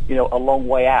built, a long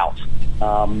way out.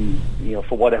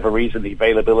 for whatever reason, the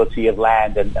availability of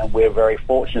land, and we're very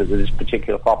fortunate that this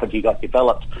particular property got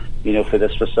developed, for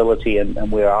this facility,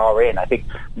 and we are in. I think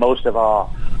most of our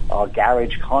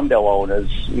garage condo owners,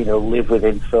 live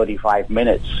within 35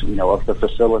 minutes, of the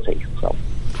facility. So,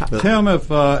 Tim,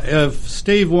 if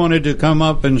Steve wanted to come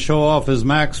up and show off his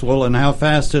Maxwell and how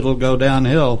fast it'll go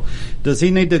downhill, does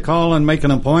he need to call and make an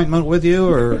appointment with you,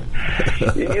 or?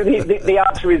 The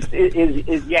answer is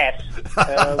yes.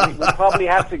 We probably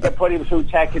have to put him through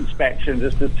tech inspection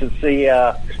just to see.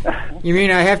 You mean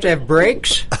I have to have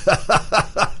brakes?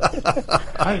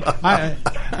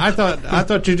 I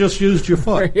thought you just used your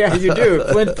foot. Yeah, you do.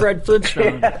 Fred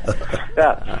Flintstone.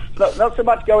 Yeah. Not so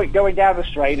much going down the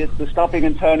straight. It's the stopping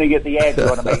and turning at the end. You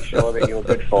want to make sure that you're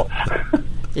good for.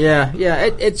 Yeah.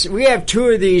 It's we have two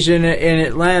of these in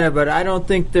Atlanta, but I don't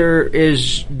think they're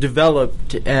as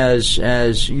developed as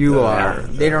you are.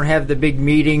 They don't have the big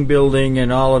meeting building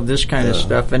and all of this kind of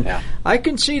stuff. And I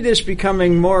can see this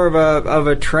becoming more of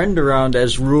a trend around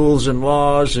as rules and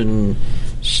laws and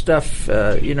stuff.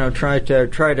 Try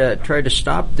to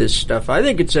stop this stuff. I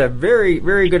think it's a very,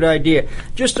 very good idea.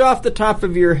 Just off the top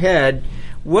of your head,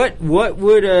 what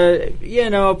would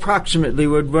approximately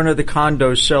would one of the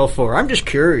condos sell for? I'm just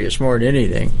curious more than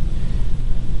anything.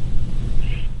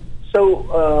 So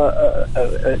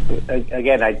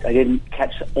again, I didn't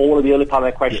catch all of the early part of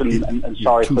that question, and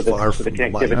sorry for the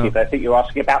connectivity. But I think you're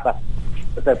asking about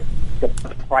the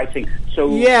pricing. So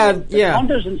the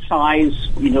condos in size,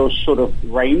 sort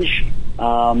of range.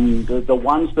 The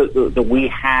ones that we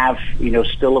have,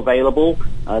 still available,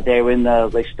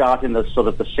 they start in the sort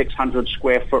of the 600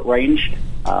 square foot range,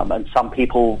 and some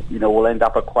people, will end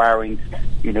up acquiring,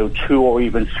 2 or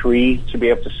even 3 to be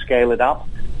able to scale it up.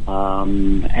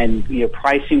 And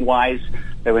pricing wise,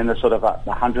 they're in the sort of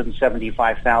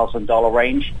 $175,000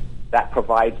 range. That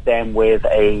provides them with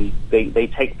they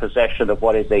take possession of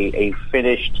what is a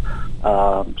finished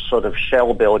sort of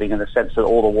shell building, in the sense that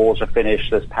all the walls are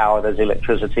finished, there's power, there's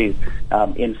electricity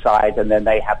inside, and then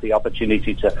they have the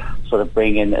opportunity to sort of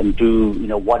bring in and do,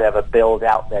 whatever build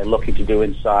out they're looking to do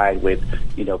inside with,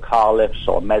 car lifts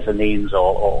or mezzanines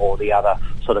or the other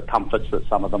sort of comforts that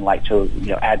some of them like to,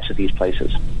 add to these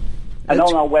places. And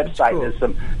on our website, there's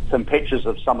some pictures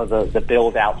of some of the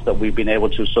build-outs that we've been able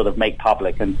to sort of make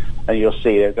public, and you'll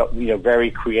see they've got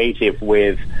very creative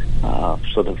with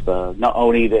sort of not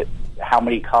only how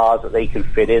many cars that they can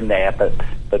fit in there,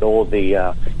 but all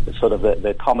the sort of the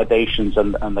accommodations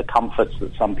and the comforts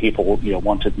that some people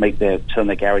want to turn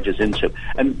their garages into.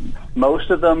 And most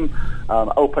of them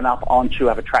open up onto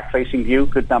have a track-facing view.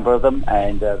 Good number of them,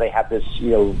 and they have this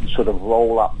sort of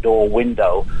roll-up door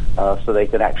window, so they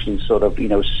can actually sort of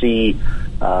see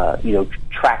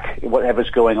track whatever's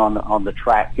going on the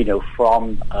track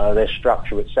from their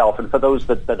structure itself. And for those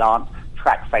that aren't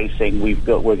track facing, we're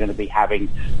going to be having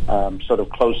sort of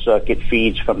closed circuit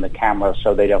feeds from the camera,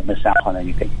 so they don't miss out on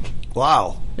anything.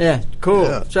 Wow. Yeah, cool.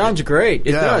 Yeah. Sounds great.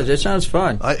 It does. It sounds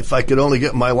fun. If I could only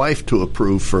get my wife to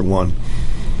approve for one.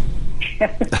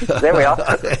 There we are.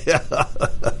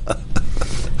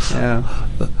 Yeah.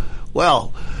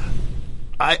 Well,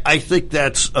 I think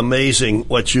that's amazing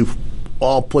what you've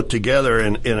all put together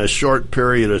in a short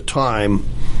period of time.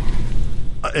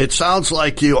 It sounds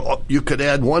like you could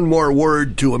add one more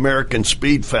word to American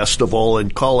Speed Festival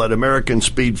and call it American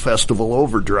Speed Festival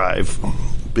Overdrive,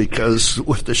 because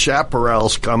with the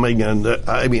chaparrals coming, and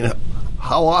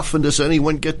how often does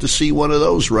anyone get to see one of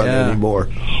those run anymore?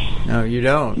 No, you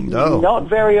don't. No. Not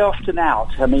very often out.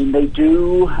 They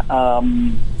do.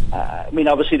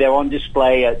 Obviously they're on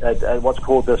display at what's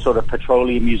called the sort of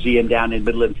Petroleum Museum down in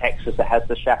Midland, Texas, that has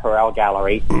the Chaparral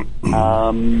Gallery.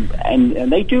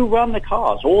 And they do run the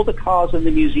cars. All the cars in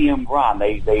the museum run.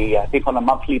 They I think on a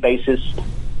monthly basis,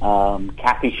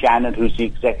 Kathy Shannon, who's the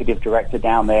executive director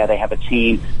down there, they have a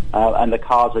team, and the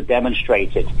cars are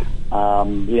demonstrated.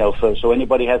 So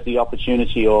anybody has the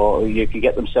opportunity, or you can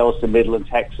get themselves to Midland,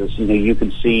 Texas, you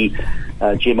can see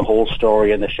Jim Hall's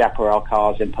story and the Chaparral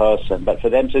cars in person. But for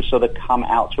them to sort of come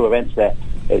out to events there,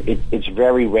 it's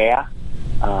very rare.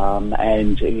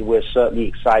 And we're certainly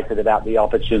excited about the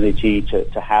opportunity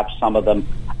to have some of them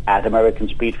at American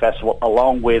Speed Festival,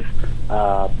 along with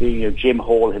Jim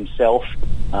Hall himself,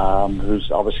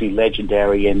 who's obviously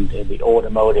legendary in the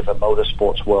automotive and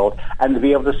motorsports world, and to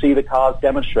be able to see the cars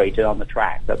demonstrated on the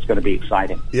track. That's going to be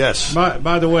exciting. Yes.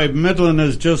 By the way, Midland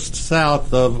is just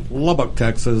south of Lubbock,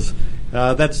 Texas.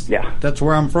 That's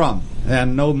where I'm from,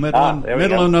 and know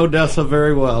Midland, Odessa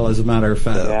very well, as a matter of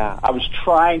fact. Yeah, I was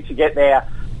trying to get there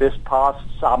this past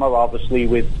summer, obviously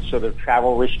with sort of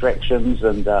travel restrictions,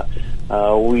 and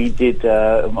we did,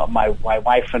 my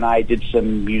wife and I did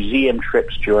some museum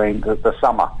trips during the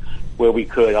summer where we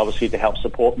could, obviously, to help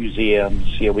support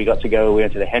museums. We got to go, we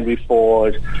went to the Henry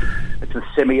Ford, to the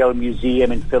Simeon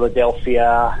Museum in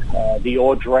Philadelphia, the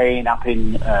Ore Drain up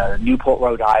in Newport,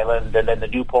 Rhode Island, and then the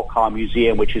Newport Car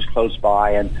Museum, which is close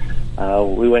by. And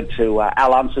we went to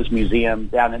Al Unser's Museum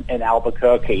down in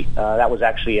Albuquerque. That was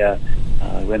actually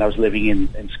when I was living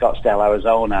in Scottsdale,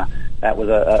 Arizona. That was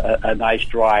a nice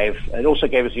drive. It also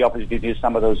gave us the opportunity to do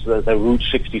some of those the Route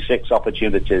 66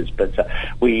 opportunities. But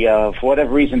we, for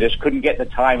whatever reason, just couldn't get the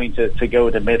timing to go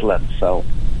to Midland. So,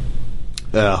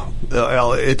 yeah,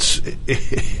 well, it's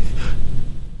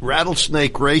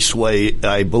Rattlesnake Raceway,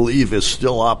 I believe, is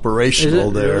still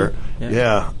operational there.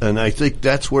 Yeah, and I think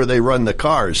that's where they run the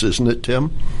cars, isn't it,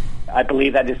 Tim? I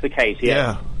believe that is the case.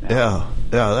 Yeah.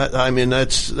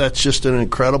 That's just an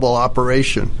incredible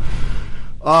operation.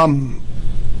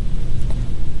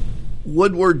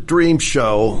 Woodward Dream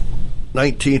Show,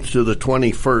 19th to the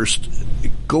 21st.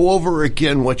 Go over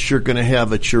again what you're going to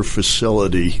have at your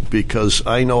facility, because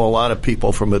I know a lot of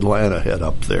people from Atlanta head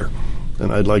up there,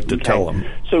 and I'd like to tell them.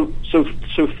 So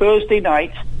Thursday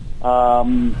night,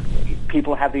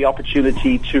 people have the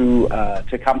opportunity to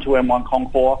come to M1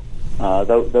 Concourse.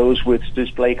 Those with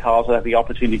display cars will have the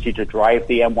opportunity to drive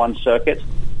the M1 circuit.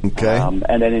 Okay.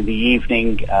 And then in the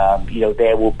evening,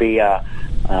 there will be a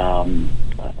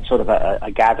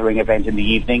gathering event in the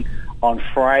evening. On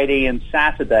Friday and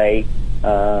Saturday,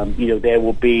 there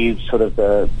will be sort of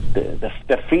the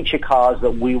feature cars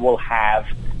that we will have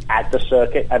at the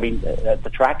circuit. At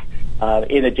the track.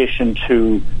 In addition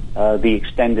to the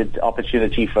extended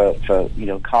opportunity for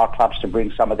car clubs to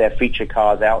bring some of their feature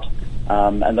cars out,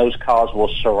 and those cars will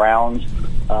surround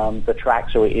the track,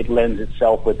 so it lends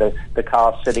itself with the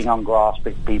cars sitting on grass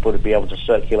for people to be able to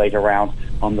circulate around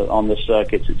on the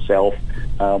circuits itself.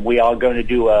 We are going to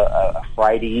do a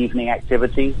Friday evening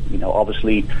activity.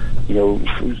 Obviously,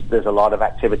 there's a lot of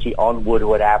activity on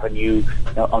Woodward Avenue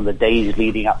on the days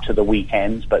leading up to the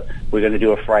weekends, but we're going to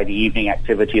do a Friday evening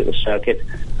activity at the circuit.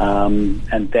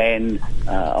 And then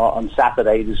on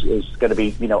Saturday is going to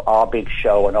be, our big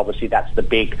show, and obviously that's the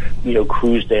big,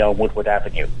 cruise day on Woodward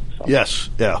Avenue. So. Yes,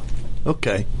 yeah.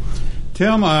 Okay.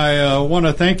 Tim, I want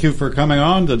to thank you for coming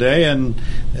on today and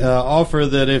offer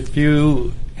that if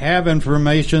you have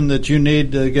information that you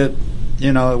need to get,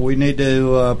 we need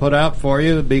to put out for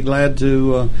you, be glad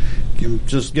to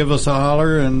just give us a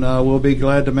holler, and we'll be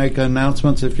glad to make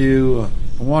announcements if you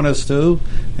want us to.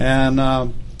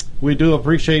 And we do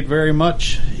appreciate very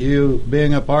much you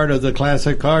being a part of the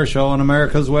Classic Car Show on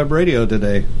America's Web Radio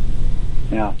today.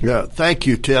 Yeah. Thank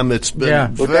you, Tim. It's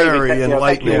been very enlightening.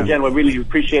 Thank you again. We really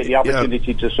appreciate the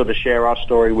opportunity to sort of share our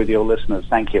story with your listeners.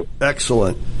 Thank you.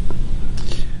 Excellent.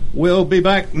 We'll be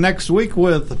back next week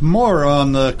with more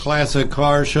on the Classic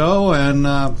Car Show, and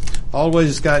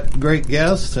always got great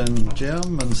guests. And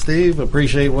Jim and Steve,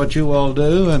 appreciate what you all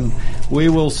do, and we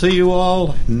will see you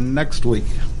all next week.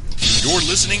 You're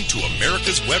listening to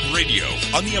America's Web Radio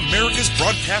on the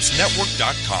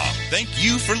AmericasBroadcastNetwork.com. Thank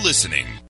you for listening.